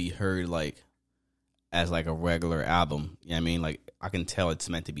meant to be heard like as like a regular album. You know what I mean? Like I can tell it's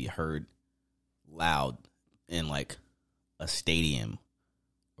meant to be heard loud in like a stadium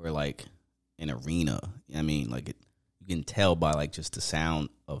or like an arena. You know what I mean? Like you can tell by like just the sound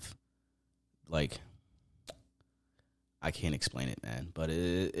of like, I can't explain it, man, but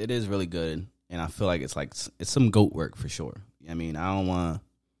it is really good. And I feel like it's some GOAT work for sure. You know what I mean? I don't want to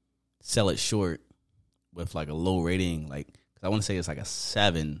sell it short with like a low rating, like, cause I want to say it's like a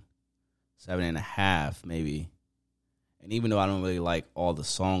 7.5 maybe. And even though I don't really like all the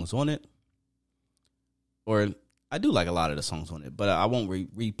songs on it, or I do like a lot of the songs on it, but I won't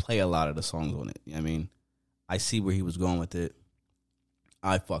replay a lot of the songs on it. You know what I mean? I see where he was going with it.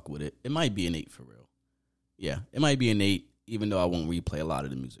 I fuck with it. It might be an 8 for real. Yeah, it might be an 8, even though I won't replay a lot of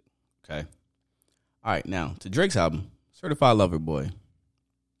the music. Okay? All right, now, to Drake's album, Certified Lover Boy.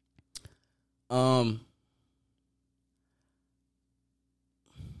 I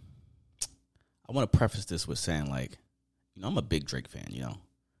want to preface this with saying, like, you know, I'm a big Drake fan, you know?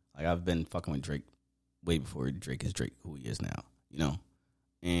 Like, I've been fucking with Drake way before Drake is Drake, who he is now, you know?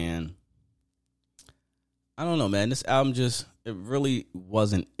 And I don't know, man. This album it really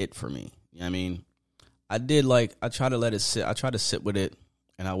wasn't it for me. You know what I mean? I tried to let it sit. I tried to sit with it,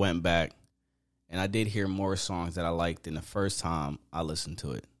 and I went back, and I did hear more songs that I liked than the first time I listened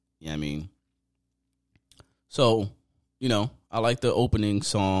to it. You know what I mean? So, you know, I like the opening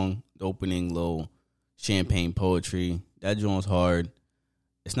song, the opening little champagne poetry. That joint's hard.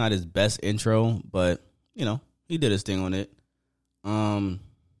 It's not his best intro, but, you know, he did his thing on it.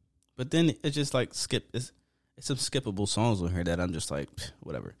 But then it's just like it's some skippable songs on here that I'm just like,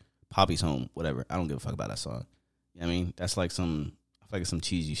 whatever. Poppy's Home, whatever. I don't give a fuck about that song. You know what I mean? That's like I feel like it's some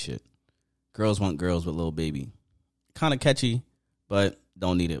cheesy shit. Girls Want Girls with Lil Baby. Kind of catchy, but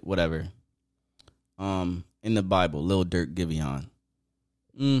don't need it. Whatever. In the Bible, Lil Durk, Giveon.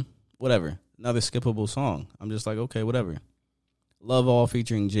 Whatever. Another skippable song. I'm just like, okay, whatever. Love All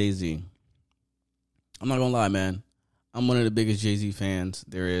featuring Jay-Z. I'm not gonna lie, man. I'm one of the biggest Jay-Z fans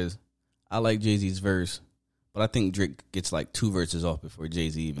there is. I like Jay-Z's verse. But I think Drake gets like 2 verses off before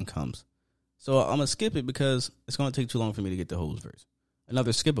Jay-Z even comes. So I'm going to skip it because it's going to take too long for me to get the whole verse.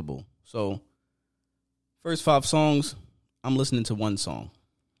 Another skippable. So first 5 songs, I'm listening to one song.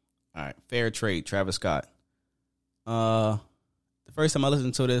 All right. Fair Trade, Travis Scott. The first time I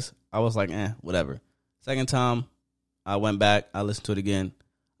listened to this, I was like, whatever. Second time, I went back. I listened to it again.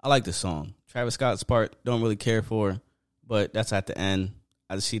 I like the song. Travis Scott's part, don't really care for. But that's at the end.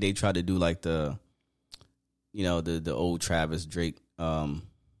 I see they try to do like the old Travis Drake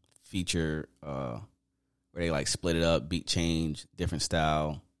feature where they like split it up, beat change, different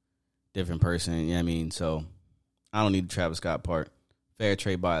style, different person, you know what I mean? So I don't need the Travis Scott part. Fair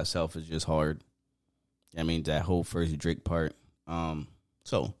Trade by itself is just hard. I mean, that whole first Drake part.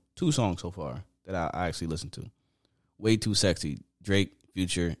 So 2 songs so far that I actually listened to. Way Too Sexy, Drake,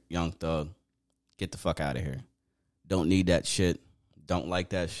 Future, Young Thug. Get the fuck out of here. Don't need that shit. Don't like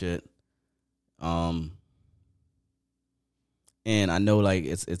that shit. And I know like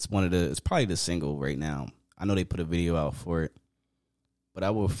it's probably the single right now. I know they put a video out for it, but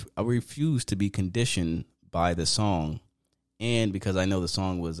I refuse to be conditioned by the song, and because I know the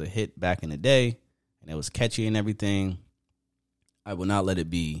song was a hit back in the day and it was catchy and everything, I will not let it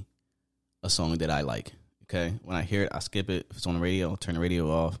be a song that I like. Okay, when I hear it, I skip it. If it's on the radio, I'll turn the radio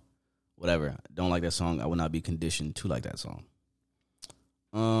off. Whatever. I don't like that song. I will not be conditioned to like that song.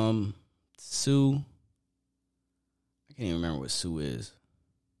 Sue. I can't even remember what Sue is.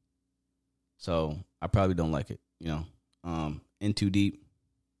 So I probably don't like it, you know. In Too Deep.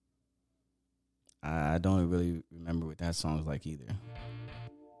 I don't really remember what that song's like either.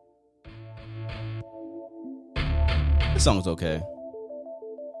 That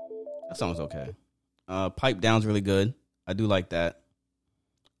song's okay. Pipe Down's really good. I do like that.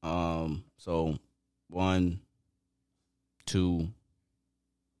 So 1, 2,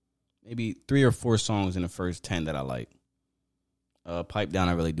 maybe 3 or 4 songs in the first 10 that I like. Pipe Down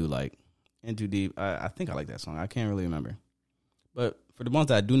I really do like. In Too Deep, I think I like that song. I can't really remember. But for the ones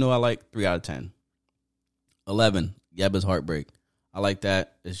that I do know I like, 3 out of 10. 11, Yebba's Heartbreak. I like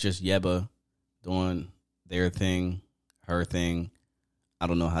that. It's just Yebba doing their thing, her thing. I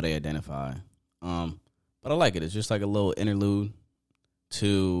don't know how they identify. But I like it. It's just like a little interlude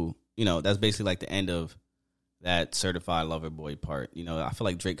to, that's basically like the end of that Certified Lover Boy part. I feel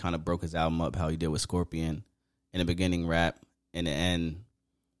like Drake kind of broke his album up how he did with Scorpion. In the beginning, rap. In the end,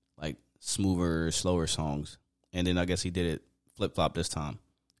 like smoother, slower songs. And then I guess he did it flip-flop this time.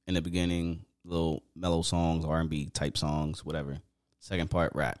 In the beginning, little mellow songs, R&B type songs, whatever. Second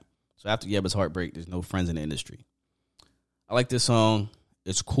part, rap. So after Yebba's Heartbreak, there's no friends in the industry. I like this song.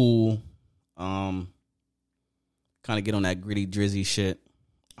 It's cool. Kind of get on that gritty, drizzy shit.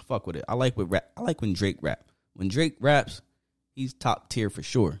 I fuck with it. I like when Drake rap. When Drake raps, he's top tier for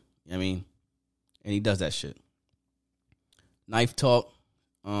sure. You know what I mean? And he does that shit. Knife Talk.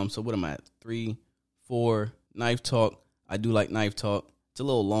 So what am I at? 3, 4. Knife Talk. I do like Knife Talk. It's a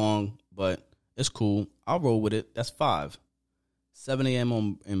little long, but it's cool. I'll roll with it. That's 5. 7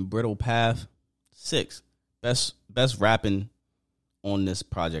 a.m. in Brittle Path. 6. Best rapping on this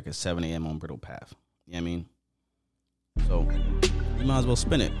project is 7 a.m. on Brittle Path. You know what I mean? So you might as well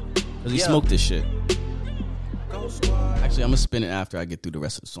spin it because he smoked this shit. Actually, I'm gonna spin it after I get through the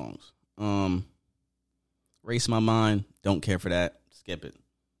rest of the songs. Race My Mind. Don't care for that. Skip it.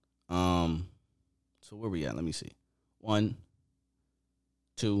 So where we at? Let me see. 1,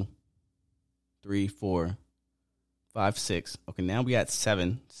 2, 3, 4, 5, 6. Okay, now we at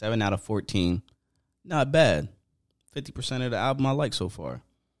 7. 7 out of 14. Not bad. 50% of the album I like so far.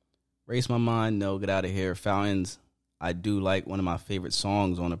 Race My Mind. No, get out of here. Fountains. I do like one of my favorite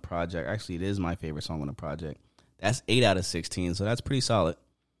songs on the project. Actually, it is my favorite song on the project. That's 8 out of 16, so that's pretty solid.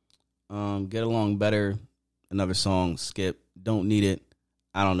 Get Along Better. Another song. Skip. Don't Need It.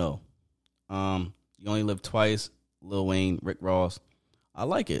 I don't know. You Only Live Twice. Lil Wayne, Rick Ross. I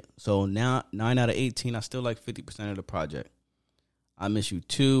like it. So now 9 out of 18. I still like 50% of the project. I Miss You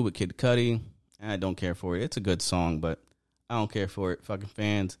Too with Kid Cudi. I don't care for it. It's a good song, but I don't care for it. Fucking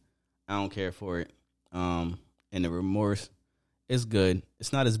fans, I don't care for it. And The Remorse, it's good.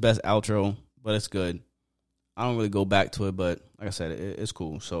 It's not his best outro, but it's good. I don't really go back to it, but like I said, it's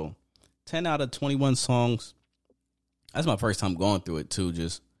cool. So 10 out of 21 songs. That's my first time going through it too.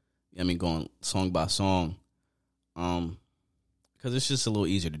 Just, going song by song. Because it's just a little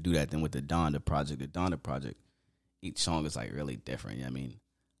easier to do that than with the Donda Project. The Donda Project, each song is like really different. You know what I mean?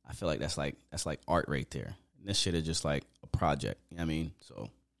 I feel like that's like art right there. And this shit is just like a project. You know what I mean?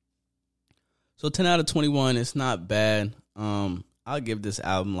 So 10 out of 21, it's not bad. I'll give this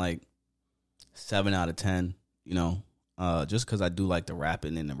album like 7 out of 10, just because I do like the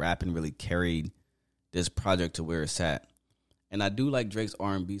rapping, and the rapping really carried this project to where it's at. And I do like Drake's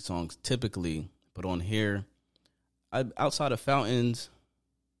R&B songs typically, but on here, outside of Fountains,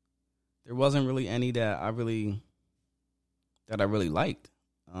 there wasn't really any that I really liked.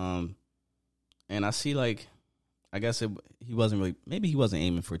 And I see like, I guess he wasn't really, maybe he wasn't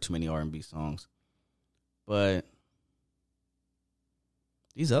aiming for too many R&B songs, but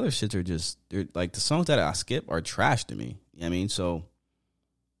these other shits are they're like, the songs that I skip are trash to me. You know what I mean? So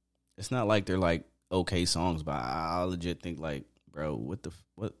it's not like they're like okay songs, but I legit think like, bro,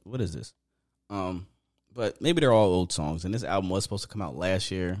 what is this? But maybe they're all old songs, and this album was supposed to come out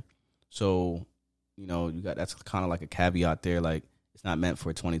last year. So, you got, that's kind of like a caveat there. Like, it's not meant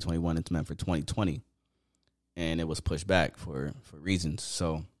for 2021, it's meant for 2020. And it was pushed back for reasons.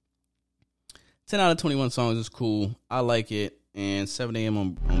 So 10 out of 21 songs is cool. I like it. And 7 a.m.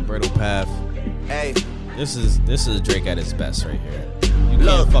 on Brittle Path. Hey, this is Drake at his best right here. You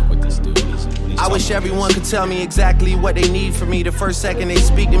can't fuck with this dude. I wish everyone could tell me exactly what they need from me. The first second they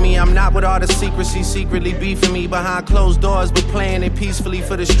speak to me, I'm not with all the secrecy, secretly beefing me behind closed doors, but playing it peacefully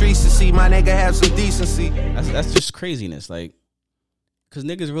for the streets to see. My nigga have some decency. That's just craziness, like, cause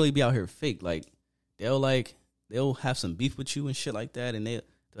niggas really be out here fake. Like, they'll have some beef with you and shit like that, and they'll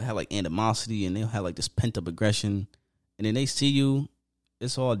have like animosity, and they'll have like this pent up aggression, and then they see you,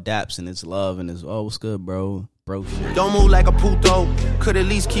 it's all daps and it's love and it's, oh, what's good, bro? bro shit. Don't move like a puto. Could at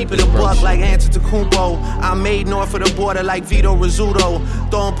least keep it a buck like Antetokounmpo. I'm made north of the border like Vito Rizzuto.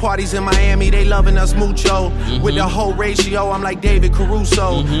 Throwing parties in Miami, they loving us mucho. With the whole ratio, I'm like David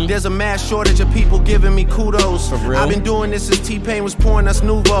Caruso. There's a mass shortage of people giving me kudos. For real? I've been doing this since T-Pain was pouring us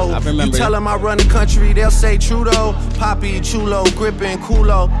Nouveau. I remember You tell them I run the country, they'll say Trudeau. Poppy, Chulo, Grippin',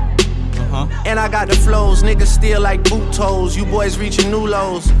 Kulo. And I got the flows, niggas still like boot toes. You boys reaching new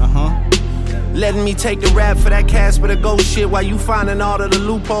lows. Letting me take the rap for that Casper the Ghost shit while you finding all of the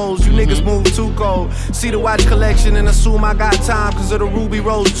loopholes. You niggas move too cold. See the watch collection and assume I got time cause of the Ruby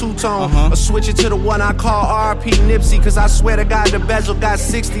Rose two-tone. Or switch it to the one I call RP Nipsey cause I swear to God the bezel got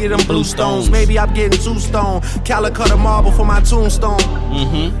 60 of them blue stones. Maybe I'm getting too stoned. Calicut a marble for my tombstone.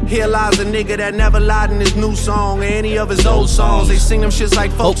 Here lies a nigga that never lied in his new song or any of his old songs. They sing them shits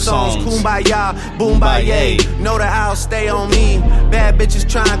like folk songs. Kumbaya, boombaye. Know that I'll stay on me. Bad bitches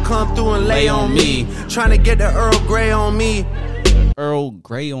try and come through and lay on me. Trying to get the Earl Grey on me. Earl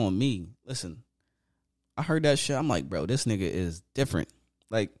Grey on me. Listen, I heard that shit. I'm like, bro, this nigga is different.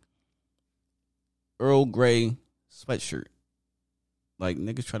 Like, Earl Grey sweatshirt. Like,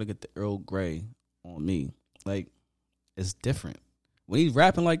 niggas try to get the Earl Grey on me. Like, it's different. When he's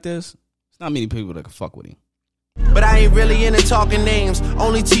rapping like this, it's not many people that can fuck with him. But I ain't really into talking names.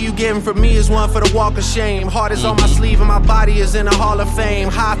 Only tea you getting from me is one for the walk of shame. Heart is on my sleeve and my body is in the Hall of Fame.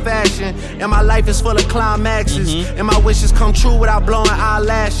 High fashion and my life is full of climaxes. And my wishes come true without blowing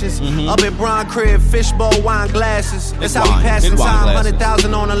eyelashes. Up at Bron crib, fishbowl, wine glasses. That's how we passing time,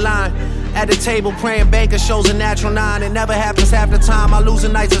 100,000 on the line. At the table praying banker shows a natural 9. It never happens half the time. My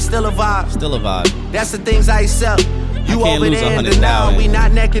losing nights are still a vibe. Still a vibe. That's the things I accept. You over there in the now, we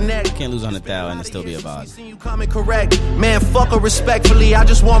not neck and neck. Can't lose 100,000 and still be a vibe. You coming correct, man. Fuck her respectfully. I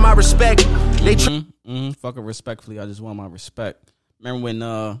just want my respect. They fuck her respectfully. I just want my respect. Remember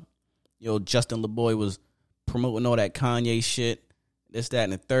when Justin LeBoy was promoting all that Kanye shit, this, that,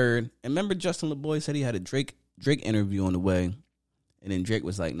 and the third. And remember Justin LeBoy said he had a Drake interview on the way, and then Drake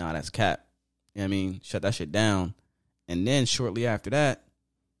was like, "Nah, that's cap." You know what I mean? Shut that shit down. And then shortly after that,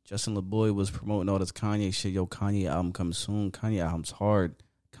 Justin LeBoy was promoting all this Kanye shit. Yo, Kanye album comes soon. Kanye album's hard.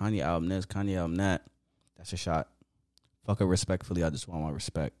 Kanye album this, Kanye album that. That's a shot. Fuck her respectfully. I just want my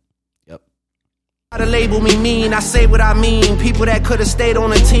respect. Yep. Try to label me mean, I say what I mean. People that could have stayed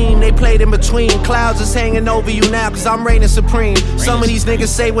on the team, they played in between. Clouds is hanging over you now, cause I'm reigning supreme. Some of these niggas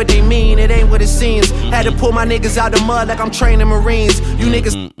say what they mean, it ain't what it seems. Had to pull my niggas out the mud like I'm training Marines. You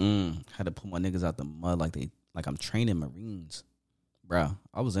niggas had to pull my niggas out the mud like I'm training Marines. Bro,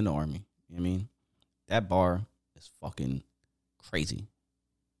 I was in the army. You know what I mean? That bar is fucking crazy.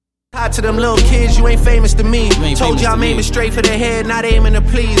 Hot to them little kids, you ain't famous to me. Told you I'm aiming straight for the head, not aiming to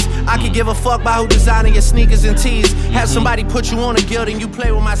please. I could give a fuck about who designing your sneakers and tees. Have somebody put you on a guild and you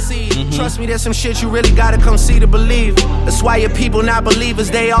play with my seed. Trust me, there's some shit you really gotta come see to believe. That's why your people not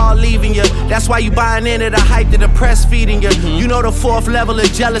believers, they all leaving you. That's why you buying into the hype that the press feeding you. You know the fourth level of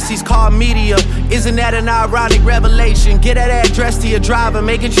jealousy's called media. Isn't that an ironic revelation? Get that address to your driver,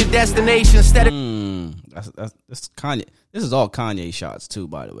 make it your destination instead of That's Kanye. This is all Kanye shots too,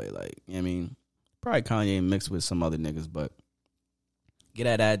 by the way. Like, you know what I mean? Probably Kanye mixed with some other niggas, but get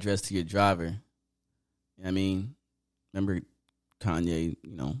that address to your driver. You know what I mean? Remember Kanye,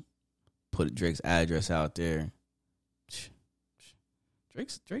 put Drake's address out there.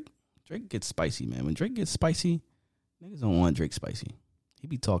 Drake gets spicy, man. When Drake gets spicy, niggas don't want Drake spicy. He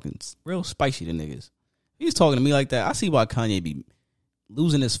be talking real spicy to niggas. He's talking to me like that. I see why Kanye be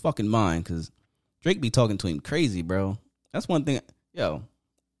losing his fucking mind, because Drake be talking to him crazy, bro. That's one thing. Yo,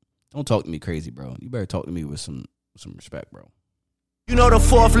 don't talk to me crazy, bro. You better talk to me with some respect, bro. You know the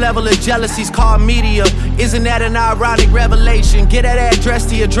fourth level of jealousy's called media. Isn't that an ironic revelation? Get that address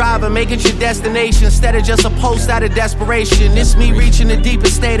to your driver, make it your destination instead of just a post out of desperation. It's me reaching the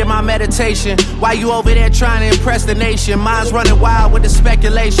deepest state of my meditation. Why you over there trying to impress the nation? Mine's running wild with the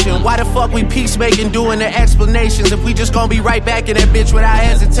speculation. Why the fuck we peacemaking doing the explanations if we just gonna be right back in that bitch without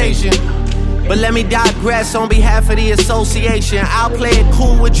hesitation? But let me digress on behalf of the association. I'll play it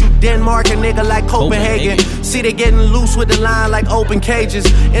cool with you, Denmark, a nigga like Copenhagen. See, they getting loose with the line like open cages.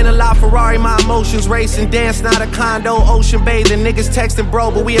 In a La Ferrari, my emotions racing. Dance, not a condo, ocean bathing. Niggas texting,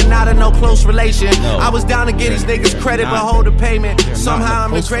 bro, but we are not in no close relation. I was down to get these niggas credit, but hold the payment. Somehow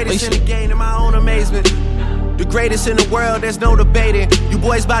I'm the greatest in the game, in my own amazement. The greatest in the world, there's no debating. You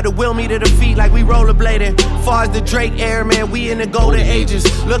boys about to will me to defeat like we rollerblading. Far as the Drake era, man, we in the golden ages.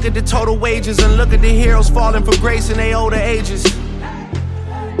 Look at the total wages and look at the heroes falling from grace in their older ages.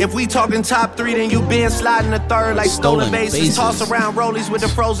 If we talking top 3, then you been sliding the third like stolen bases. Toss around rollies with the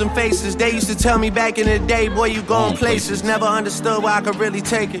frozen faces. They used to tell me back in the day, boy, you going places. Never understood why I could really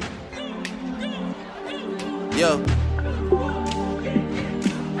take it. Yo.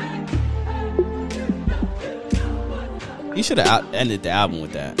 He should have ended the album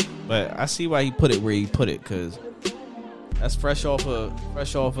with that, but I see why he put it where he put it, because that's fresh off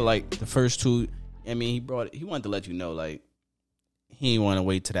of like the first two. I mean, he wanted to let you know, like, he didn't want to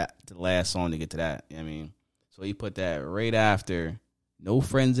wait to the last song to get to that. I mean, so he put that right after No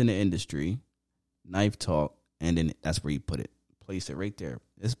Friends in the Industry, Knife Talk, and then that's where he put it. Placed it right there.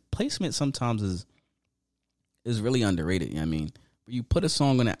 His placement sometimes is really underrated. You know what I mean, when you put a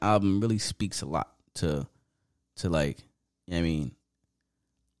song on an album, it really speaks a lot to like, you know what I mean,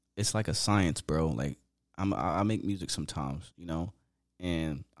 it's like a science, bro. Like, I make music sometimes, you know,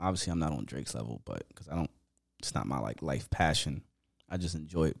 and obviously I'm not on Drake's level, but because it's not my like life passion. I just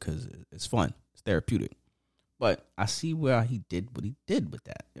enjoy it because it's fun, it's therapeutic. But I see where he did what he did with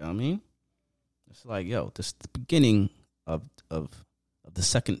that. You know what I mean? It's like, yo, this is the beginning of the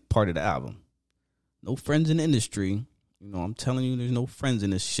second part of the album. No friends in the industry. You know, I'm telling you, there's no friends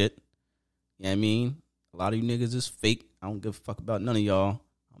in this shit. You know what I mean? A lot of you niggas is fake. I don't give a fuck about none of y'all.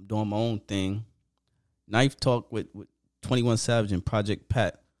 I'm doing my own thing. Knife Talk with 21 Savage and Project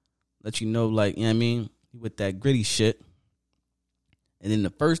Pat. Let you know, like, you know what I mean? With that gritty shit. And then the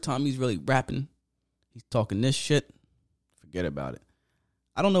first time he's really rapping, he's talking this shit. Forget about it.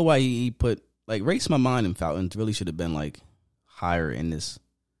 I don't know why he put, like, Race My Mind and Fountains really should have been, like, higher in this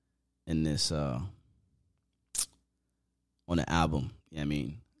on the album. You know what I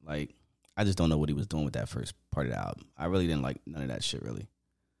mean? Like, I just don't know what he was doing with that first part of the album. I really didn't like none of that shit, really.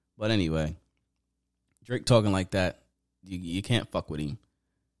 But anyway, Drake talking like that, you can't fuck with him.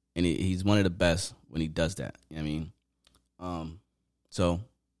 And he's one of the best when he does that. You know what I mean? So,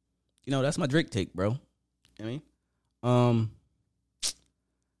 you know, that's my Drake take, bro. You know what I mean?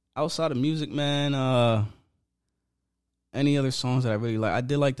 Outside of music, man, any other songs that I really like? I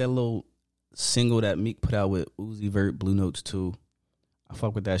did like that little single that Meek put out with Uzi Vert, Blue Notes 2. I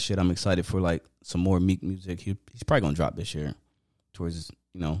fuck with that shit. I'm excited for, like, some more Meek music. He's probably going to drop this year towards,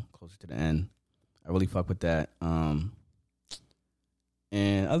 you know, closer to the end. I really fuck with that.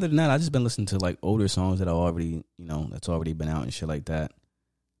 And other than that, I just been listening to, like, older songs that I already, you know, that's already been out and shit like that.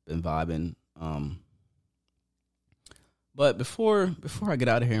 Been vibing. But before I get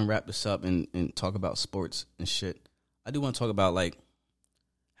out of here and wrap this up and talk about sports and shit, I do want to talk about, like,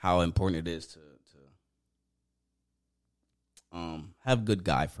 how important it is to have good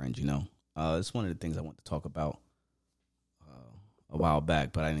guy friends, you know. It's one of the things I want to talk about a while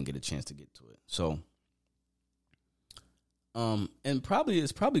back, but I didn't get a chance to get to it. So, and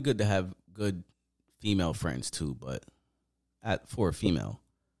it's probably good to have good female friends too, but for a female.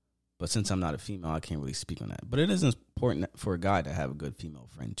 But since I'm not a female, I can't really speak on that. But it is important for a guy to have a good female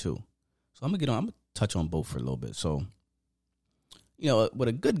friend too. So I'm gonna touch on both for a little bit. So, you know, what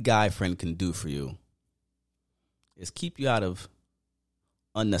a good guy friend can do for you is keep you out of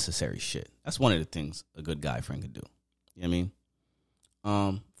unnecessary shit. That's one of the things a good guy friend can do. You know what I mean?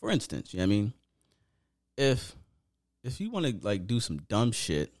 For instance, you know what I mean? If you want to, like, do some dumb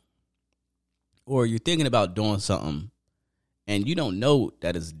shit, or you're thinking about doing something and you don't know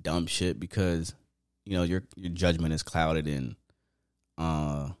that it's dumb shit because, you know, your judgment is clouded and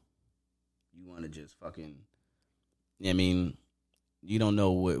you want to just fucking, you know what I mean? You don't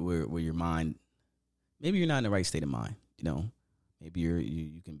know where your mind, maybe you're not in the right state of mind, you know? Maybe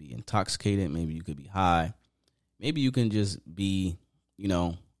you can be intoxicated, maybe you could be high. Maybe you can just be, you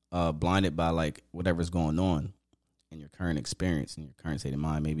know, blinded by, like, whatever's going on in your current experience, in your current state of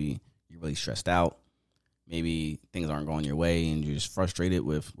mind. Maybe you're really stressed out. Maybe things aren't going your way and you're just frustrated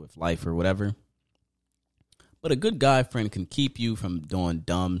with life or whatever. But a good guy friend can keep you from doing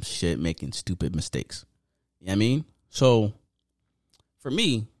dumb shit, making stupid mistakes. You know what I mean? So, for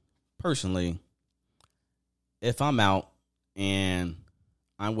me, personally, if I'm out and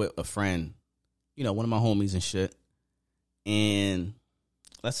I'm with a friend, you know, one of my homies and shit, and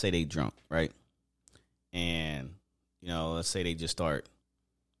let's say they drunk, right? And, you know, let's say they just start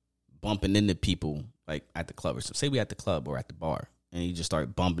bumping into people, like, at the club or something. Say we at the club or at the bar, and he just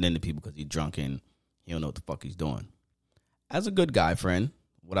start bumping into people because he's drunk and he don't know what the fuck he's doing. As a good guy friend,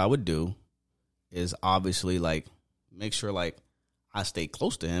 what I would do is obviously, like, make sure, like, I stay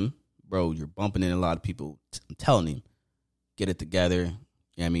close to him. Bro, you're bumping into a lot of people. I'm telling him, get it together. You know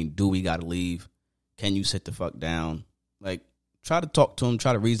what I mean? Do we got to leave? Can you sit the fuck down? Like, try to talk to him,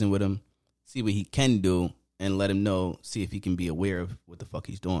 try to reason with him, see what he can do, and let him know, see if he can be aware of what the fuck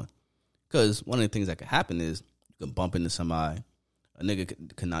he's doing. Because one of the things that could happen is you can bump into somebody, a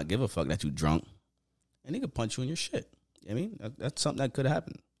nigga could not give a fuck that you drunk, and he could punch you in your shit. You know what I mean? That's something that could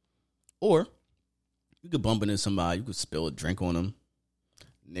happen. Or you could bump into somebody, you could spill a drink on them.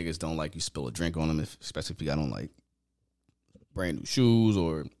 niggas don't like you spill a drink on them, especially if you got on like brand new shoes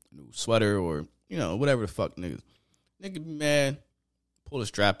or new sweater or, you know, whatever the fuck niggas. Nigga be mad, pull the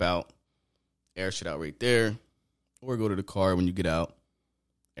strap out, air shit out right there, or go to the car when you get out,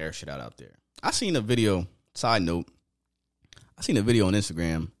 air shit out there. I seen a video, side note, I seen a video on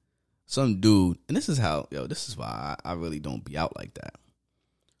Instagram, some dude, and this is why I really don't be out like that.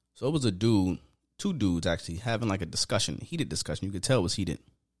 So it was a dude, two dudes actually, having like a discussion, heated discussion. You could tell it was heated.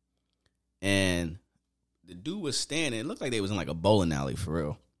 And the dude was standing, it looked like they was in like a bowling alley for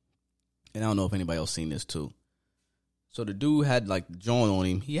real. And I don't know if anybody else seen this too. So the dude had like the joint on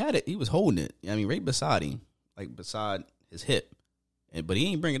him. He had it, he was holding it. I mean, right beside him, like beside his hip. But he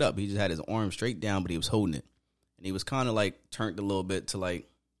ain't bring it up. He just had his arm straight down, but he was holding it. And he was kind of like turned a little bit to like,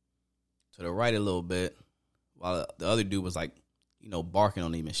 to the right a little bit. While the other dude was like, you know, barking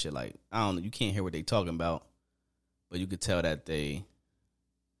on him and shit. Like, I don't know, you can't hear what they talking about. But you could tell that they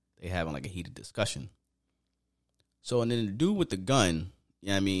having like a heated discussion. So, and then the dude with the gun, you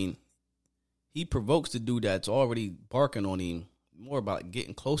know what I mean, he provokes the dude that's already barking on him more about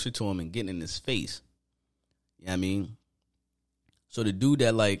getting closer to him and getting in his face. You know what I mean? So the dude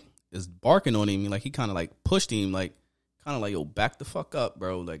that like is barking on him, like he kind of like pushed him, like kind of like, yo, back the fuck up,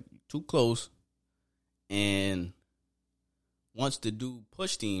 bro. Like, too close. And once the dude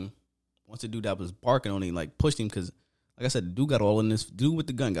pushed him, once the dude that was barking on him, like pushed him, because like I said, the dude with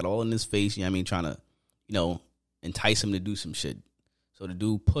the gun got all in his face, you know what I mean, trying to, you know, entice him to do some shit. So the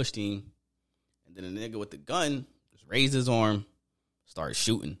dude pushed him, and then the nigga with the gun just raised his arm, started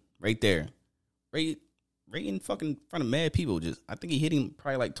shooting right there. Right in fucking front of mad people. Just, I think he hit him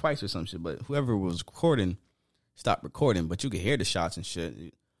probably like twice or some shit, but whoever was recording stopped recording, but you could hear the shots and shit.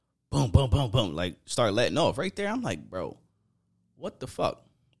 Boom, boom, boom, boom. Like, start letting off right there. I'm like, bro, what the fuck?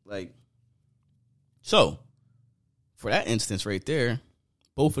 Like, so, for that instance right there,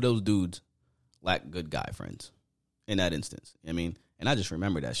 both of those dudes lack good guy friends in that instance. I mean, and I just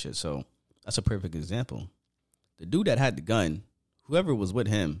remember that shit. So, that's a perfect example. The dude that had the gun, whoever was with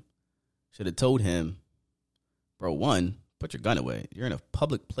him, should have told him, bro, one, put your gun away. You're in a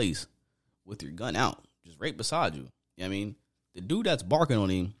public place with your gun out, just right beside you. You know what I mean? The dude that's barking on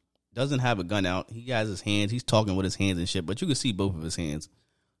him doesn't have a gun out. He has his hands. He's talking with his hands and shit, but you can see both of his hands.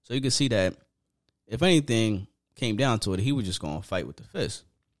 So you can see that if anything came down to it, he was just going to fight with the fist.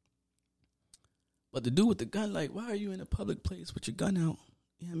 But the dude with the gun, like, why are you in a public place with your gun out?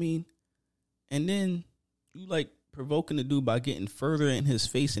 You know what I mean? And then you, like, provoking the dude by getting further in his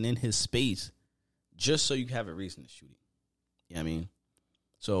face and in his space just so you have a reason to shoot him. You know what I mean?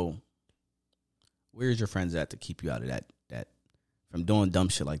 So where's your friends at to keep you out of that from doing dumb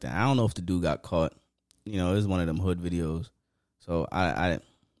shit like that? I don't know if the dude got caught. You know, it was one of them hood videos. So I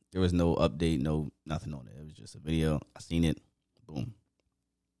there was no update, nothing on it. It was just a video. I seen it. Boom.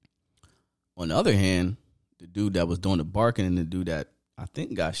 On the other hand, the dude that was doing the barking and the dude that I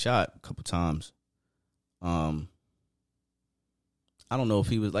think got shot a couple times. I don't know if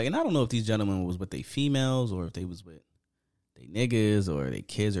he was like, and I don't know if these gentlemen was with they females or if they was with they niggas or they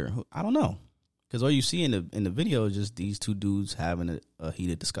kids or who, I don't know. Because all you see in the video is just these two dudes having a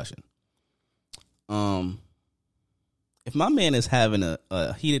heated discussion. If my man is having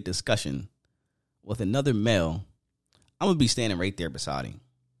a heated discussion with another male, I'm going to be standing right there beside him.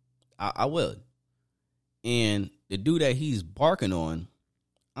 I would. And the dude that he's barking on,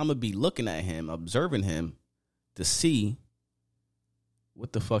 I'm going to be looking at him, observing him to see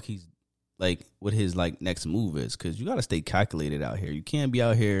what the fuck he's like, what his like next move is. Because you got to stay calculated out here. You can't be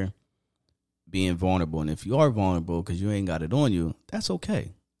out here being vulnerable. And if you are vulnerable because you ain't got it on you, that's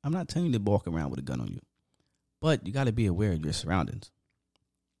okay. I'm not telling you to walk around with a gun on you. But you got to be aware of your surroundings.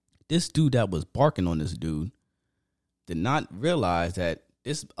 This dude that was barking on this dude did not realize that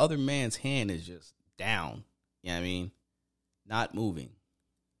this other man's hand is just down. You know what I mean? Not moving.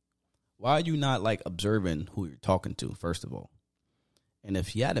 Why are you not like observing who you're talking to, first of all? And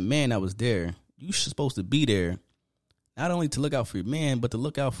if you had a man that was there, you're supposed to be there not only to look out for your man, but to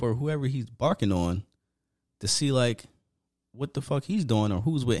look out for whoever he's barking on to see like what the fuck he's doing or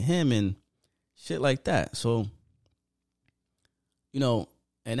who's with him and shit like that. So, you know,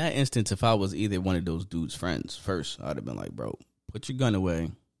 in that instance, if I was either one of those dudes' friends first, I'd have been like, bro, put your gun away.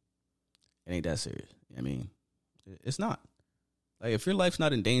 It ain't that serious. I mean, it's not. Like, if your life's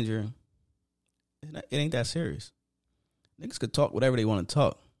not in danger, it ain't that serious. Niggas could talk whatever they want to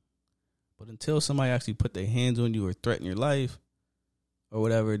talk. But until somebody actually put their hands on you or threaten your life or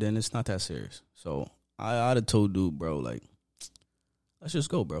whatever, then it's not that serious. So I'd have told dude, bro, like, let's just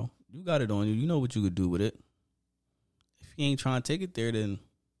go, bro. You got it on you. You know what you could do with it. If you ain't trying to take it there, then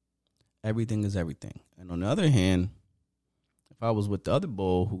everything is everything. And on the other hand, if I was with the other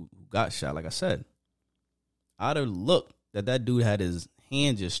bull who got shot, like I said, I'd have looked that dude had his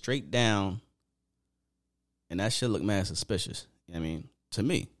hand just straight down, and that shit looked mad suspicious. You know what I mean? To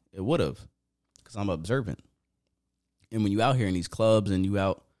me, it would have, because I'm observant. And when you out here in these clubs and you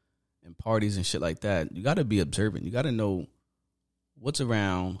out in parties and shit like that, you got to be observant. You got to know what's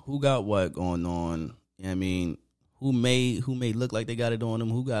around, who got what going on. You know what I mean? Who may look like they got it on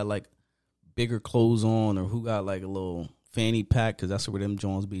them, who got like bigger clothes on, or who got like a little fanny pack, because that's where them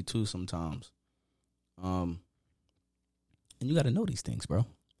Jones be too sometimes. And you got to know these things, bro.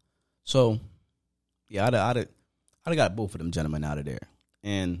 So, yeah, I'd have got both of them gentlemen out of there.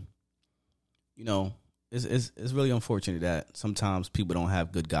 And, you know, it's really unfortunate that sometimes people don't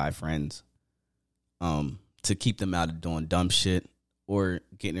have good guy friends to keep them out of doing dumb shit or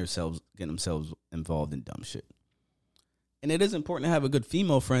getting themselves involved in dumb shit. And it is important to have a good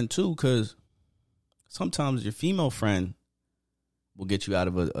female friend too, because sometimes your female friend will get you out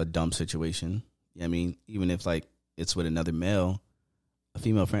of a dumb situation. You know what I mean? Even if like it's with another male, a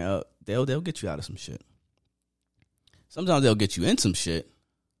female friend, they'll get you out of some shit. Sometimes they'll get you in some shit,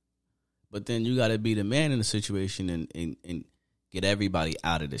 but then you got to be the man in the situation and get everybody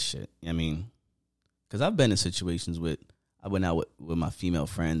out of this shit. You know what I mean? Because I've been in situations I went out with my female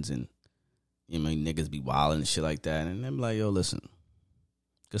friends, and you know, niggas be wilding and shit like that. And I'm like, yo, listen.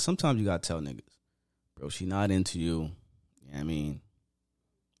 Because sometimes you got to tell niggas, bro, she not into you. You know what I mean?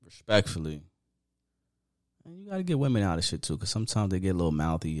 Respectfully. And you got to get women out of shit too, because sometimes they get a little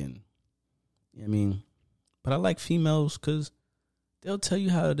mouthy and, you know what I mean? But I like females because they'll tell you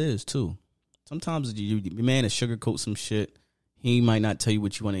how it is too. Sometimes your man is sugarcoat some shit. He might not tell you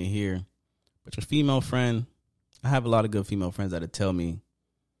what you want to hear. But your female friend, I have a lot of good female friends that'll tell me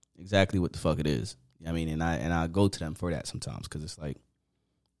exactly what the fuck it is. You know what I mean? And I go to them for that sometimes, because it's like,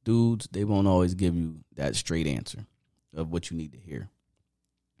 dudes, they won't always give you that straight answer of what you need to hear.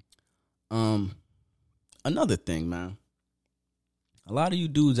 Another thing, man. A lot of you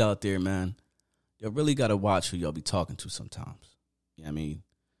dudes out there, man, y'all really got to watch who y'all be talking to sometimes. You know what I mean?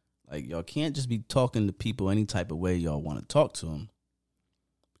 Like, y'all can't just be talking to people any type of way y'all want to talk to them.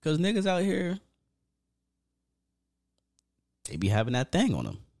 Because niggas out here, they be having that thing on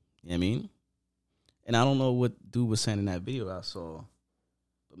them. You know what I mean? And I don't know what dude was saying in that video I saw,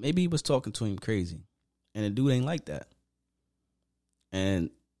 but maybe he was talking to him crazy. And the dude ain't like that. And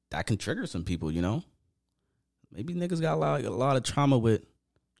that can trigger some people, you know? Maybe niggas got a lot of trauma with,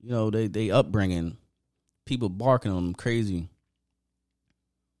 you know, they upbringing, people barking on them crazy.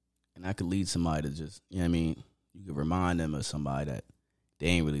 And that could lead somebody to just, you know what I mean? You could remind them of somebody that they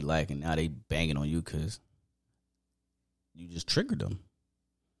ain't really liking. Now they banging on you because you just triggered them.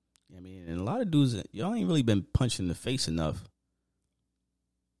 You know what I mean? And a lot of dudes, y'all ain't really been punched in the face enough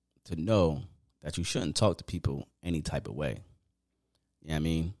to know that you shouldn't talk to people any type of way. You know what I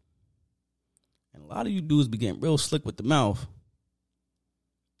mean? And a lot of you dudes be getting real slick with the mouth.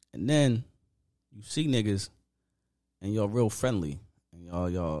 And then you see niggas and y'all real friendly. And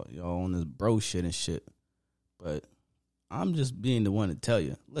y'all on this bro shit and shit. But I'm just being the one to tell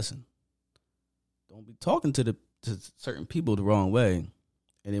you, listen, don't be talking to certain people the wrong way.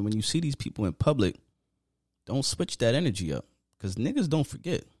 And then when you see these people in public, don't switch that energy up. Because niggas don't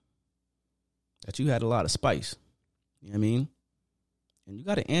forget that you had a lot of spice. You know what I mean? And you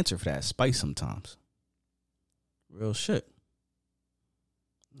got to answer for that spice sometimes. Real shit.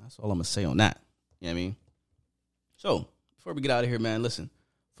 That's all I'm going to say on that. You know what I mean? So, before we get out of here, man, listen.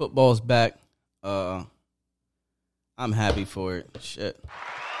 Football's back. I'm happy for it. Shit.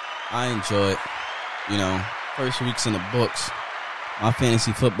 I enjoy it. You know, first week's in the books. My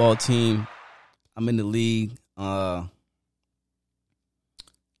fantasy football team, I'm in the league. And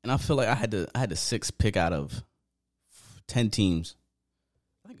I feel like I had the sixth pick out of 10 teams.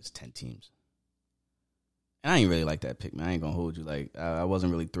 I think it's 10 teams. And I ain't really like that pick, man. I ain't gonna hold you. Like, I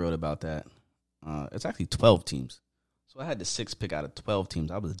wasn't really thrilled about that. It's actually 12 teams. So I had the sixth pick out of 12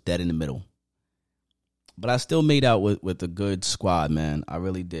 teams. I was dead in the middle. But I still made out with a good squad, man. I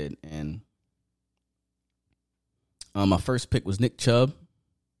really did. And my first pick was Nick Chubb.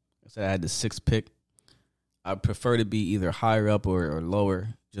 I said I had the sixth pick. I prefer to be either higher up or lower,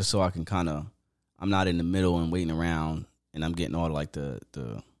 just so I can kind of, I'm not in the middle and waiting around, and I'm getting all like the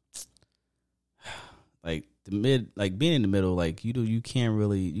mid, like being in the middle, like you can't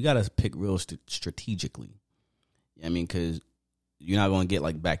really, you got to pick real strategically. I mean, because you're not going to get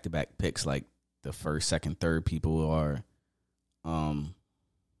like back-to-back picks like the first, second, third people are,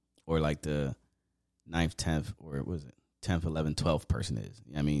 or like the 9th, 10th, or what was it, 10th, 11th, 12th person is.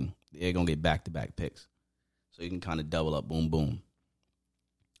 I mean, they're going to get back-to-back picks. So you can kind of double up, boom, boom.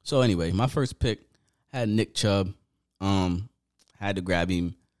 So anyway, my first pick had Nick Chubb. Had to grab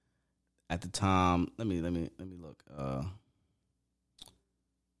him at the time. Let me look.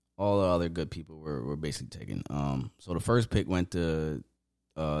 All the other good people were basically taken. So the first pick went to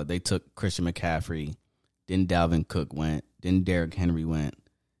they took Christian McCaffrey, then Dalvin Cook went, then Derrick Henry went,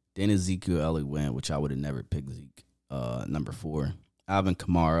 then Ezekiel Elliott went, which I would have never picked Zeke. Number 4, Alvin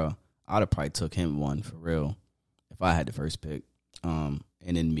Kamara. I'd have probably took him 1 for real if I had the first pick. And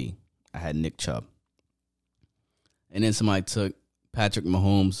then me, I had Nick Chubb. And then somebody took Patrick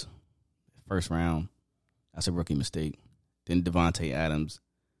Mahomes, first round. That's a rookie mistake. Then Devontae Adams.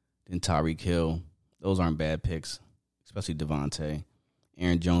 Then Tyreek Hill. Those aren't bad picks, especially Devontae.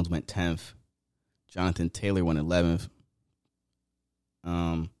 Aaron Jones went 10th. Jonathan Taylor went 11th,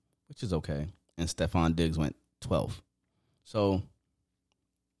 which is okay. And Stephon Diggs went 12th. So,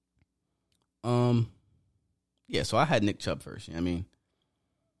 yeah, so I had Nick Chubb first. You know what I mean?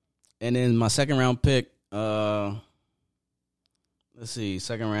 And then my second round pick, let's see,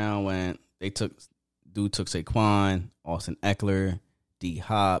 second round went, took Saquon, Austin Eckler, D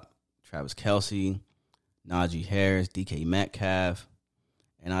Hop, Travis Kelce, Najee Harris, DK Metcalf,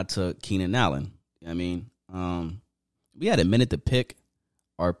 and I took Keenan Allen. You know what I mean? We had a minute to pick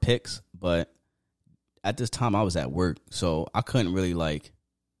our picks, but at this time I was at work, so I couldn't really like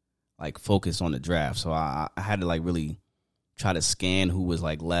focus on the draft. So I had to like really try to scan who was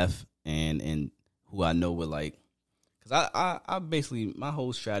like left and who I know would like, because I basically, my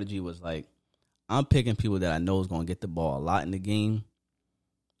whole strategy was like, I'm picking people that I know is going to get the ball a lot in the game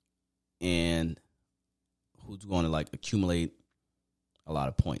and who's going to like accumulate a lot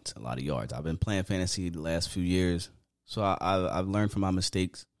of points, a lot of yards. I've been playing fantasy the last few years, so I've learned from my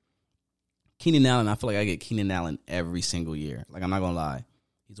mistakes. Keenan Allen, I feel like I get Keenan Allen every single year. Like, I'm not going to lie.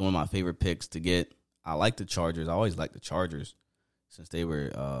 He's one of my favorite picks to get. I like the Chargers. I always liked the Chargers since they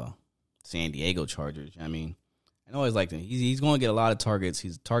were San Diego Chargers. You know what I mean? I always liked him. He's going to get a lot of targets.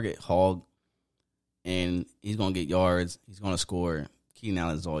 He's a target hog, and he's going to get yards. He's going to score. Keenan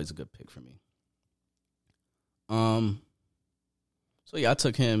Allen is always a good pick for me. So, yeah, I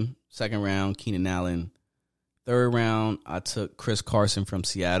took him second round, Keenan Allen. Third round, I took Chris Carson from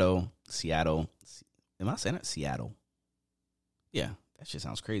Seattle. Am I saying that? Seattle. Yeah, that shit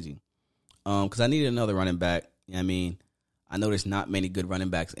sounds crazy. Because I needed another running back. You know what I mean? I know there's not many good running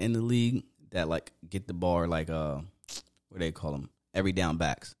backs in the league that, like, get the ball, like, what do they call them? Every down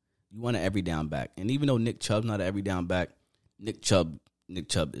backs. You want an every down back. And even though Nick Chubb's not an every down back, Nick Chubb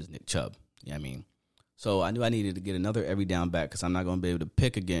is Nick Chubb. You know what I mean? So I knew I needed to get another every down back because I'm not going to be able to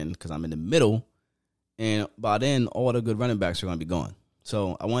pick again because I'm in the middle. And by then, all the good running backs are going to be gone.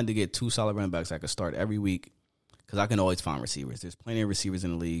 So I wanted to get 2 solid running backs I could start every week because I can always find receivers. There's plenty of receivers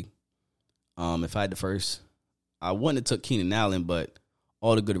in the league. If I had the first, I wouldn't have took Keenan Allen, but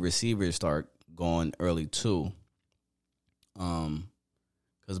all the good receivers start going early too.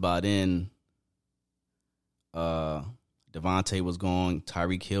 Because by then, Devontae was gone,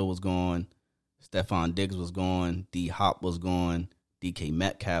 Tyreek Hill was gone, Stephon Diggs was gone, D Hop was gone, DK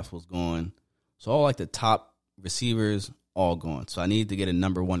Metcalf was gone. So all like the top receivers all gone. So I needed to get a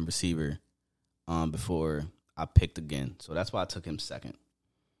number 1 receiver before I picked again. So that's why I took him second.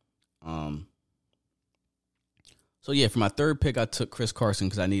 So yeah, for my third pick, I took Chris Carson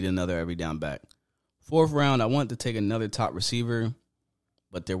because I needed another every down back. Fourth round, I wanted to take another top receiver,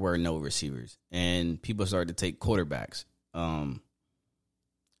 but there were no receivers. And people started to take quarterbacks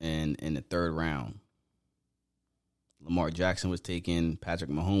in the third round. Lamar Jackson was taken. Patrick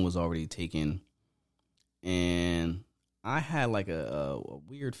Mahomes was already taken. And I had like a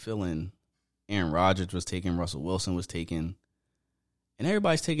weird feeling Aaron Rodgers was taken. Russell Wilson was taken. And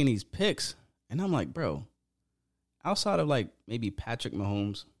everybody's taking these picks. And I'm like, bro, outside of like maybe Patrick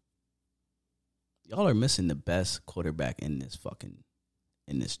Mahomes, y'all are missing the best quarterback in this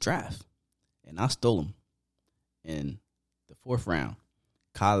draft. And I stole him in the 4th round.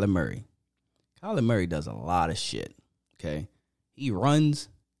 Kyler Murray. Kyler Murray does a lot of shit. Okay. He runs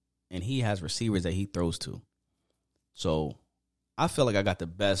and he has receivers that he throws to. So I feel like I got the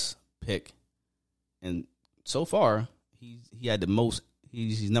best pick. And so far, he had the most.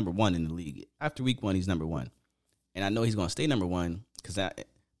 He's number 1 in the league. After week 1, he's number 1. And I know he's going to stay number 1 because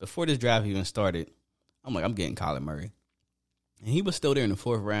before this draft even started, I'm like, I'm getting Kyler Murray. And he was still there in the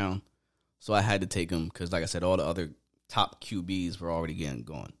 4th round. So I had to take him because, like I said, all the other top QBs were already getting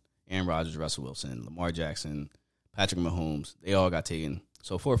going. Aaron Rodgers, Russell Wilson, Lamar Jackson, Patrick Mahomes, they all got taken.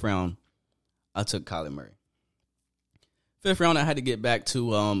 So 4th round, I took Kyler Murray. 5th round, I had to get back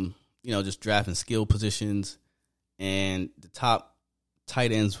to, just drafting skill positions. And the top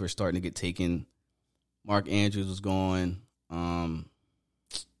tight ends were starting to get taken. Mark Andrews was going. What's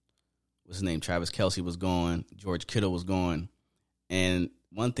his name? Travis Kelce was going. George Kittle was going. And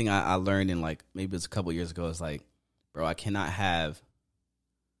one thing I learned in like maybe it's a couple years ago is like, bro, I cannot have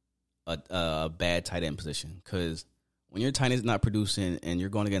a bad tight end position, because when your tight end is not producing and you're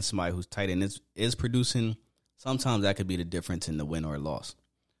going against somebody whose tight end is producing, sometimes that could be the difference in the win or loss.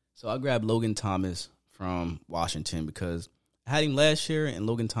 So I grabbed Logan Thomas from Washington because I had him last year, and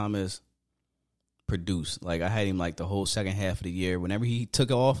Logan Thomas produced. Like, I had him like the whole second half of the year. Whenever he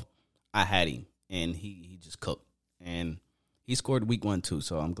took off, I had him, and he just cooked. And he scored week 1 too,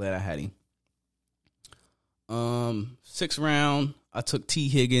 so I'm glad I had him. 6th round, I took T.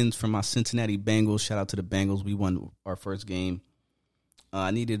 Higgins from my Cincinnati Bengals. Shout out to the Bengals. We won our first game.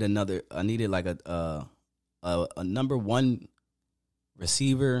 I needed like a number 1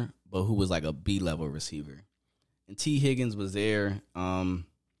 receiver, but who was like a B-level receiver. And T. Higgins was there.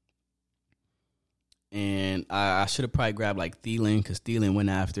 And I should have probably grabbed like Thielen, because Thielen went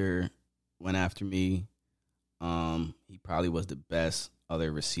after me. He probably was the best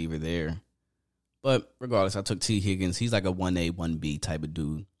other receiver there. But regardless, I took T. Higgins. He's like a 1A, 1B type of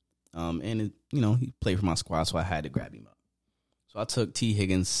dude. And he played for my squad, so I had to grab him up. So I took T.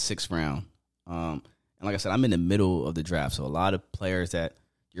 Higgins 6th round. And like I said, I'm in the middle of the draft, so a lot of players that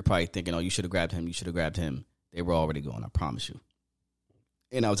you're probably thinking, oh, you should have grabbed him, they were already going, I promise you.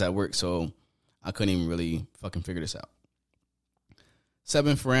 And I was at work, so I couldn't even really fucking figure this out.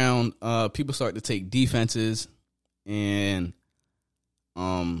 7th round, people start to take defenses, and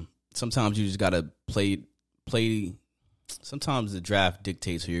sometimes you just gotta play. Sometimes the draft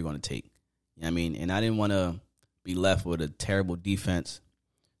dictates who you're going to take. You know what I mean? And I didn't want to be left with a terrible defense,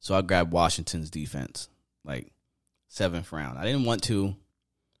 so I grabbed Washington's defense, like 7th round. I didn't want to,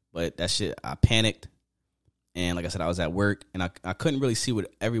 but that shit, I panicked. And like I said, I was at work, and I couldn't really see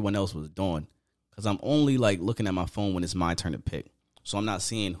what everyone else was doing, because I'm only like looking at my phone when it's my turn to pick. So I'm not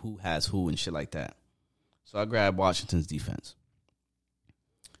seeing who has who and shit like that. So I grabbed Washington's defense.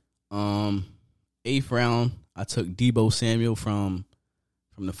 8th round, I took Deebo Samuel from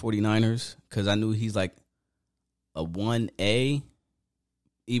the 49ers, because I knew he's like a 1A,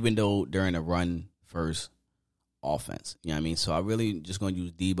 even though they're in a run-first offense. You know what I mean? So I really just going to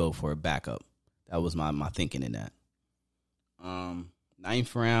use Deebo for a backup. That was my thinking in that.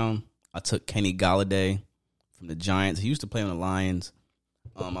 9th round, I took Kenny Golladay from the Giants. He used to play on the Lions.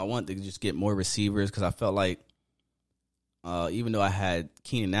 I wanted to just get more receivers, because I felt like even though I had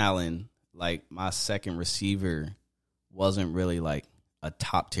Keenan Allen, like my second receiver wasn't really like a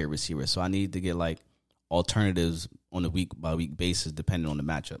top-tier receiver. So I needed to get like alternatives on a week-by-week basis depending on the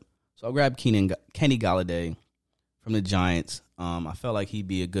matchup. So I grabbed Kenny Golladay from the Giants. I felt like he'd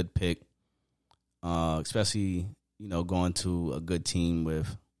be a good pick, especially, going to a good team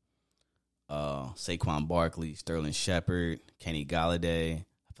with Saquon Barkley, Sterling Shepard, Kenny Golladay.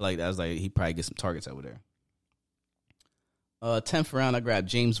 I feel like that was like he'd probably get some targets over there. 10th round, I grabbed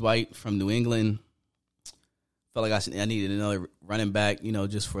James White from New England. Felt like I needed another running back,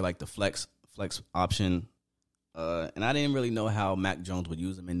 just for like the flex option. And I didn't really know how Mac Jones would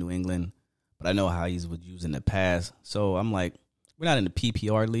use him in New England, but I know how he would use in the past. So I'm like, we're not in the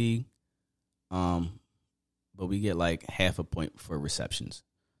PPR league, but we get like half a point for receptions.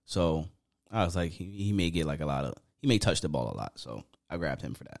 So I was like, he may get like he may touch the ball a lot. So I grabbed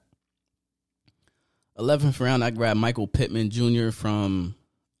him for that. 11th round, I grabbed Michael Pittman Jr. from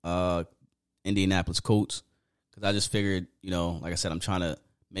Indianapolis Colts, because I just figured, like I said, I'm trying to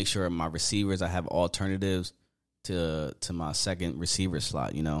make sure my receivers, I have alternatives to my second receiver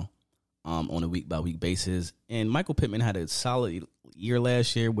slot, on a week-by-week basis. And Michael Pittman had a solid year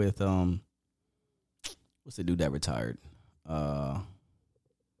last year with, what's the dude that retired? I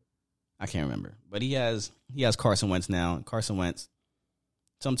can't remember. But he has Carson Wentz now. Carson Wentz,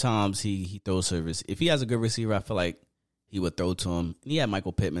 sometimes he throws service. If he has a good receiver, I feel like he would throw to him. And he had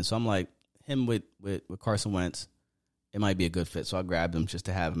Michael Pittman, so I'm like, him with Carson Wentz, it might be a good fit. So I grabbed him just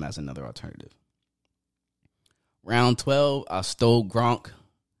to have him as another alternative. Round 12, I stole Gronk.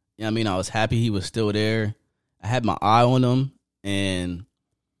 You know what I mean? I was happy he was still there. I had my eye on him, and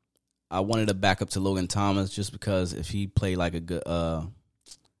I wanted to back up to Logan Thomas just because if he played like a good,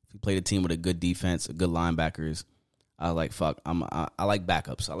 if he played a team with a good defense, a good linebackers, I was like, fuck, I like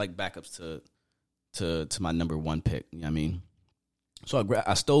backups. I like backups to my number 1 pick. You know what I mean? So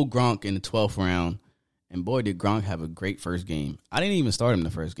I stole Gronk in the 12th round, and boy, did Gronk have a great first game. I didn't even start him in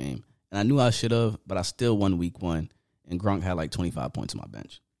the first game, and I knew I should have, but I still won week 1, and Gronk had like 25 points on my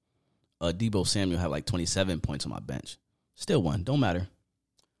bench. Deebo Samuel had like 27 points on my bench. Still won. Don't matter.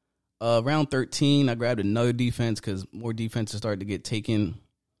 Round 13, I grabbed another defense because more defenses started to get taken.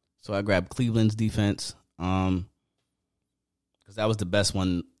 So I grabbed Cleveland's defense because that was the best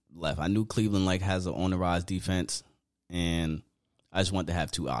one left. I knew Cleveland like has an on the rise defense, and I just want to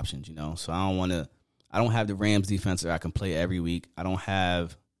have two options, you know. So I don't have the Rams defense that I can play every week. I don't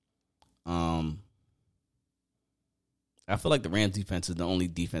have I feel like the Rams defense is the only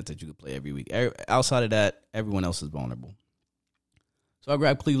defense that you can play every week. Outside of that, everyone else is vulnerable. So I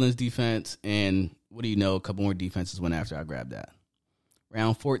grabbed Cleveland's defense, and what do you know? A couple more defenses went after I grabbed that.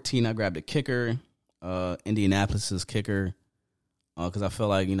 Round 14, I grabbed a kicker, Indianapolis's kicker, because I feel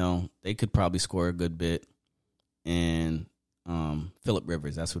like, you know, they could probably score a good bit. And Phillip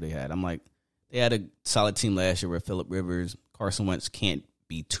Rivers, that's who they had. I'm like, they had a solid team last year with Phillip Rivers. Carson Wentz can't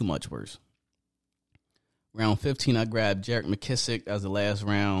be too much worse. Round 15, I grabbed Jerick McKissick as the last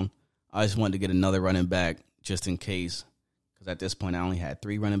round. I just wanted to get another running back just in case, because at this point I only had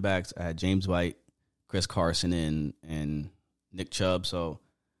 3 running backs. I had James White, Chris Carson, and Nick Chubb. So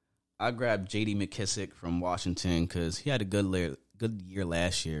I grabbed J.D. McKissick from Washington because he had a good year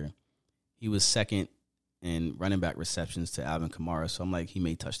last year. He was second in running back receptions to Alvin Kamara, so I'm like, he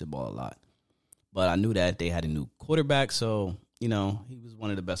may touch the ball a lot. But I knew that they had a new quarterback, so, you know, he was one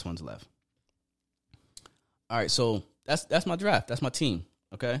of the best ones left. All right, so that's my draft. That's my team,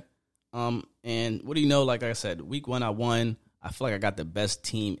 okay? And what do you know? Like I said, week 1 I won. I feel like I got the best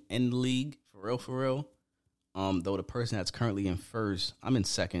team in the league, for real. Though the person that's currently in first, I'm in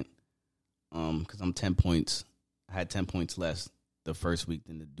second because I'm 10 points. I had 10 points less the first week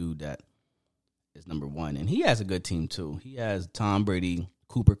than the dude that is number 1. And he has a good team, too. He has Tom Brady,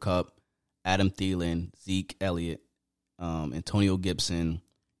 Cooper Kupp, Adam Thielen, Zeke Elliott, Antonio Gibson,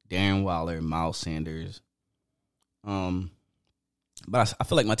 Darren Waller, Miles Sanders. But I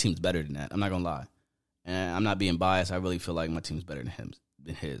feel like my team's better than that. I'm not going to lie. And I'm not being biased. I really feel like my team's better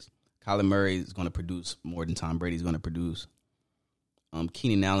than his. Kyler Murray is going to produce more than Tom Brady's going to produce.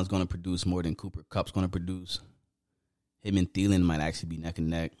 Keenan Allen's going to produce more than Cooper Kupp's going to produce. Him and Thielen might actually be neck and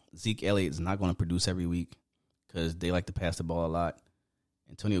neck. Zeke Elliott is not going to produce every week because they like to pass the ball a lot.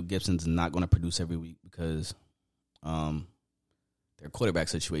 Antonio Gibson's not going to produce every week because their quarterback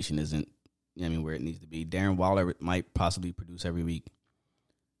situation isn't, where it needs to be. Darren Waller might possibly produce every week.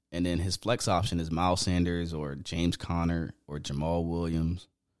 And then his flex option is Miles Sanders or James Conner or Jamal Williams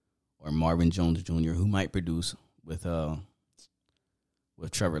or Marvin Jones Jr., who might produce with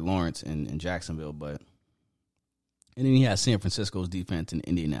Trevor Lawrence in Jacksonville. And then he has San Francisco's defense and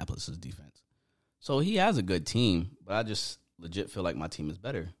Indianapolis's defense. So he has a good team, but I just legit feel like my team is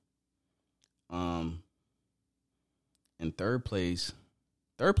better. In third place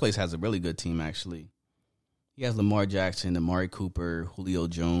has a really good team, actually. He has Lamar Jackson, Amari Cooper, Julio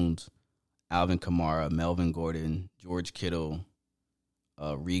Jones, Alvin Kamara, Melvin Gordon, George Kittle,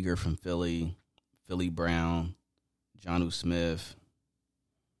 Rieger from Philly, Philly Brown, Jonnu Smith,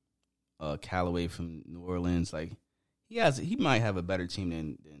 Callaway from New Orleans. Like he might have a better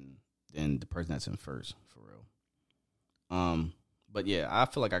team than the person that's in first, for real. But yeah, I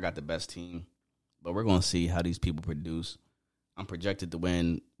feel like I got the best team. But we're gonna see how these people produce. I'm projected to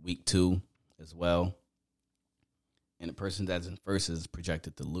win week 2 as well. And the person that's in first is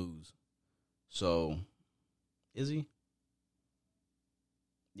projected to lose. So, is he?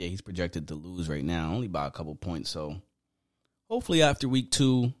 Yeah, he's projected to lose right now, only by a couple points. So, hopefully after week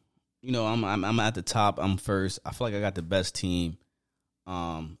 2, I'm at the top. I'm first. I feel like I got the best team.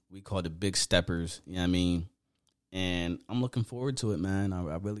 We call it the Big Steppers. You know what I mean? And I'm looking forward to it, man.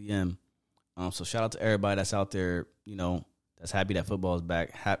 I really am. So shout out to everybody that's out there, that's happy that football is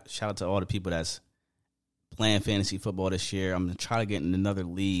back. Shout out to all the people that's playing fantasy football this year. I'm going to try to get in another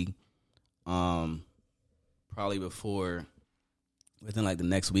league probably within like the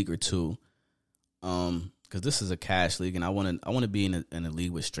next week or 2 because this is a cash league, and I want to be in a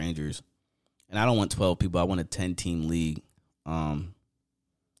league with strangers. And I don't want 12 people. I want a 10-team league.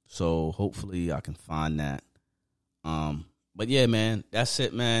 So hopefully I can find that. But yeah, man, that's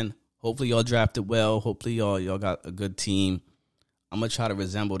it, man. Hopefully y'all drafted well. Hopefully y'all got a good team. I'm going to try to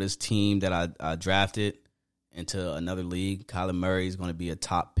resemble this team that I drafted into another league. Kyler Murray is going to be a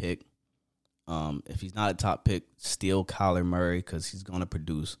top pick. If he's not a top pick, steal Kyler Murray because he's going to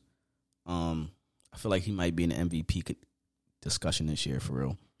produce. I feel like he might be in the MVP discussion this year, for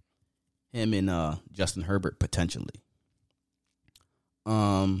real. Him and Justin Herbert, potentially.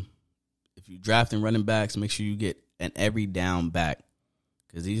 If you drafting running backs, make sure you get an every down back.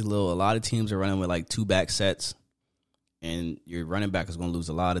 Because a lot of teams are running with like 2-back sets, and your running back is going to lose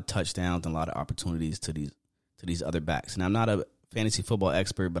a lot of touchdowns and a lot of opportunities to these other backs. And I'm not a fantasy football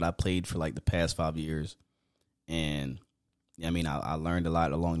expert, but I played for like the past 5 years, and I learned a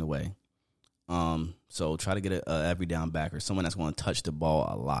lot along the way. So try to get a every down back or someone that's going to touch the ball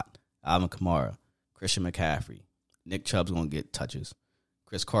a lot. Alvin Kamara, Christian McCaffrey, Nick Chubb's going to get touches.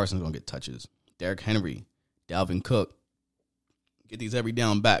 Chris Carson's going to get touches. Derrick Henry, Dalvin Cook. Get these every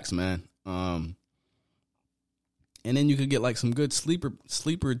down backs, man. And then you could get like some good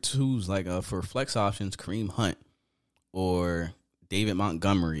sleeper twos, like for flex options, Kareem Hunt or David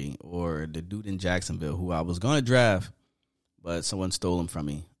Montgomery or the dude in Jacksonville who I was going to draft, but someone stole him from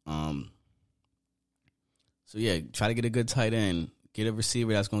me. So yeah, try to get a good tight end, get a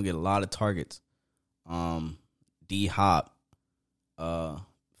receiver that's going to get a lot of targets. D Hop,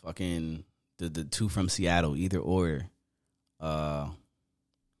 fucking the two from Seattle, either or.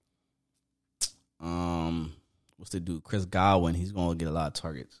 What's the dude? Chris Godwin, he's going to get a lot of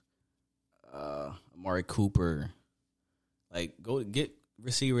targets. Amari Cooper, like go get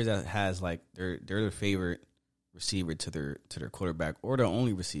receivers that has like they're their favorite receiver to their quarterback or their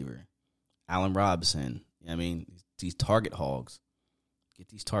only receiver. Allen Robinson, you know what I mean, these target hogs. Get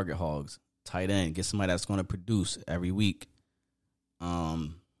these target hogs. Tight end, get somebody that's going to produce every week.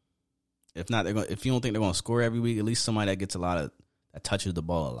 If not, if you don't think they're going to score every week, at least somebody that gets that touches the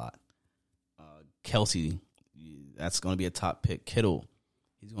ball a lot. Kelsey, that's going to be a top pick. Kittle,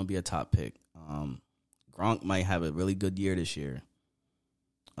 he's going to be a top pick. Gronk might have a really good year this year.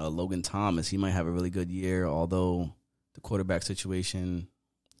 Logan Thomas, he might have a really good year, although the quarterback situation,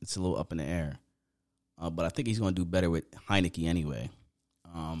 it's a little up in the air. But I think he's going to do better with Heineke anyway.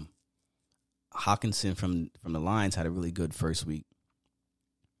 Hawkinson from the Lions had a really good first week.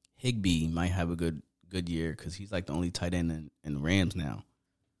 Higbee might have a good year because he's like the only tight end in the Rams now.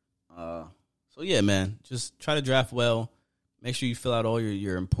 So yeah, man, just try to draft well. Make sure you fill out all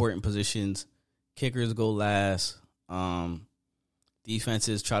your important positions. Kickers go last.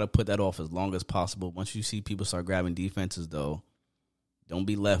 Defenses, try to put that off as long as possible. Once you see people start grabbing defenses, though, don't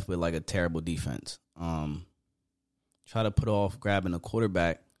be left with like a terrible defense. Try to put off grabbing a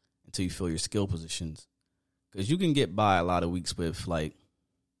quarterback until you fill your skill positions, because you can get by a lot of weeks with like,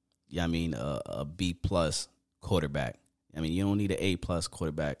 yeah, I mean a B+ quarterback. I mean, you don't need an A+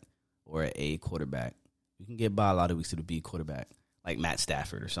 quarterback or an A quarterback. You can get by a lot of weeks with a B quarterback, like Matt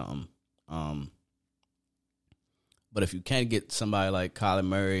Stafford or something. But if you can get somebody like Kyler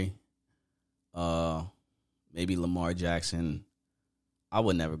Murray, maybe Lamar Jackson, I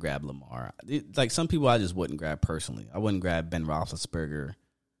would never grab Lamar. Like some people I just wouldn't grab personally. I wouldn't grab Ben Roethlisberger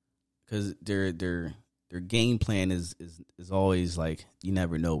because their game plan is always like you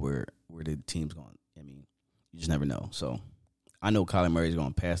never know where the team's going. I mean, you just never know. So I know Kyler Murray's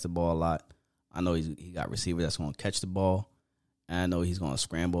going to pass the ball a lot. I know he got receivers that's going to catch the ball. And I know he's going to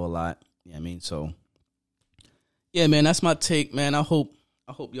scramble a lot. You know what I mean? So, yeah, man, that's my take, man. I hope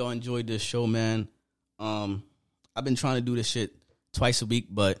y'all enjoyed this show, man. I've been trying to do this shit twice a week,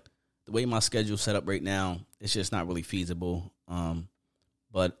 but the way my schedule's set up right now, it's just not really feasible.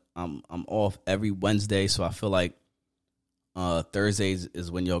 But I'm off every Wednesday, so I feel like Thursdays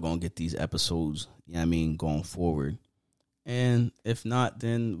is when y'all gonna get these episodes, you know what I mean, going forward. And if not,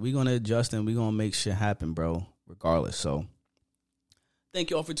 then we're gonna adjust and we're gonna make shit happen, bro, regardless. So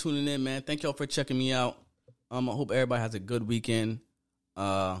thank y'all for tuning in, man. Thank y'all for checking me out. I hope everybody has a good weekend.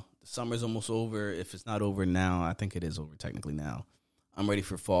 The summer's almost over. If it's not over now, I think it is over technically now. I'm ready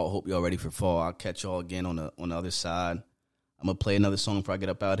for fall. Hope y'all ready for fall. I'll catch y'all again on the other side. I'm going to play another song before I get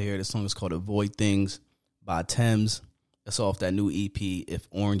up out here. This song is called Avoid Things by Thames. It's off that new EP, If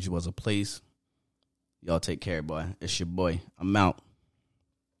Orange Was a Place. Y'all take care, boy. It's your boy. I'm out.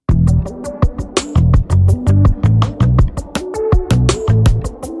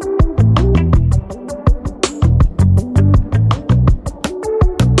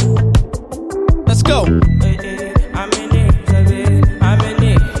 Let's go.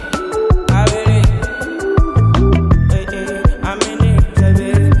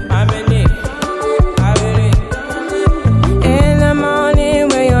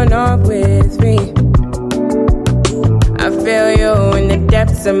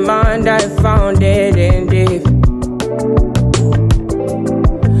 Of mind, I found it in deep.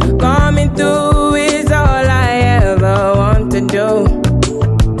 Coming through is all I ever want to do.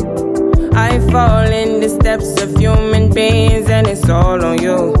 I fall in the steps of human beings, and it's all on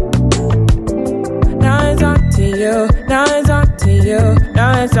you. Now it's up to you. Now it's up to you.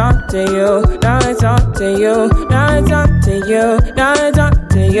 Now it's up to you. Now it's up to you. Now it's up to you. Now it's up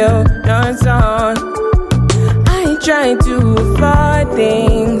to you. Now it's on. Trying to avoid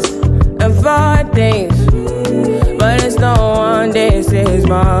things, but it's no one, this is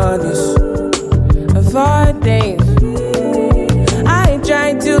mothers. Avoid things. I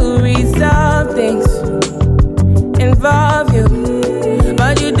try to resolve things, involve you,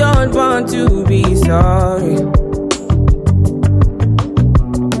 but you don't want to be sorry.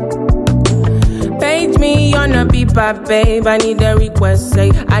 Page me on a beep pop, babe, I need a request,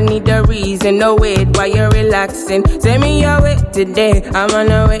 say I need a reason, no wait, while you're relaxing. Say me your way today, I'm on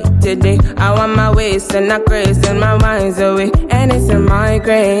the way today. I want my waist and I craze and my mind's away. And it's a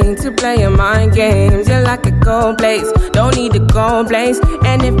migraine to play in mind games. You're like a cold place, don't need to go place.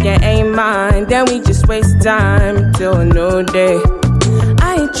 And if you ain't mine, then we just waste time until a new day.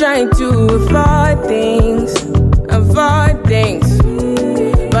 I ain't trying to avoid things,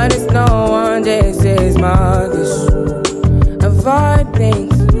 but it's no one, this is Marcus. Avoid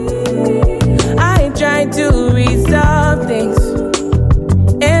things. I ain't trying to resolve things,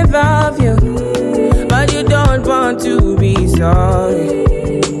 involve you, but you don't want to be sorry.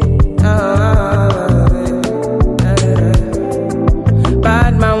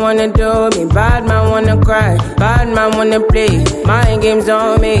 Bad man wanna do me, bad man wanna cry, bad man wanna play mind games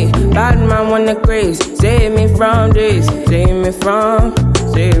on me, bad man wanna craze. Save me from this, save me from.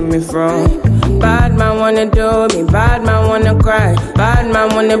 Bad man wanna do me, bad man wanna cry, bad man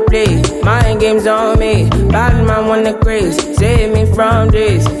wanna play mind games on me, bad man wanna craze. Save me from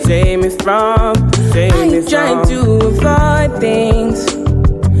this, save me from. I'm trying to avoid things,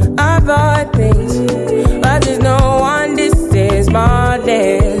 but there's no one, this is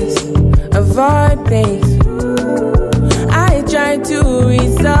modest. Avoid things. I try to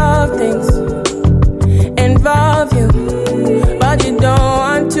resist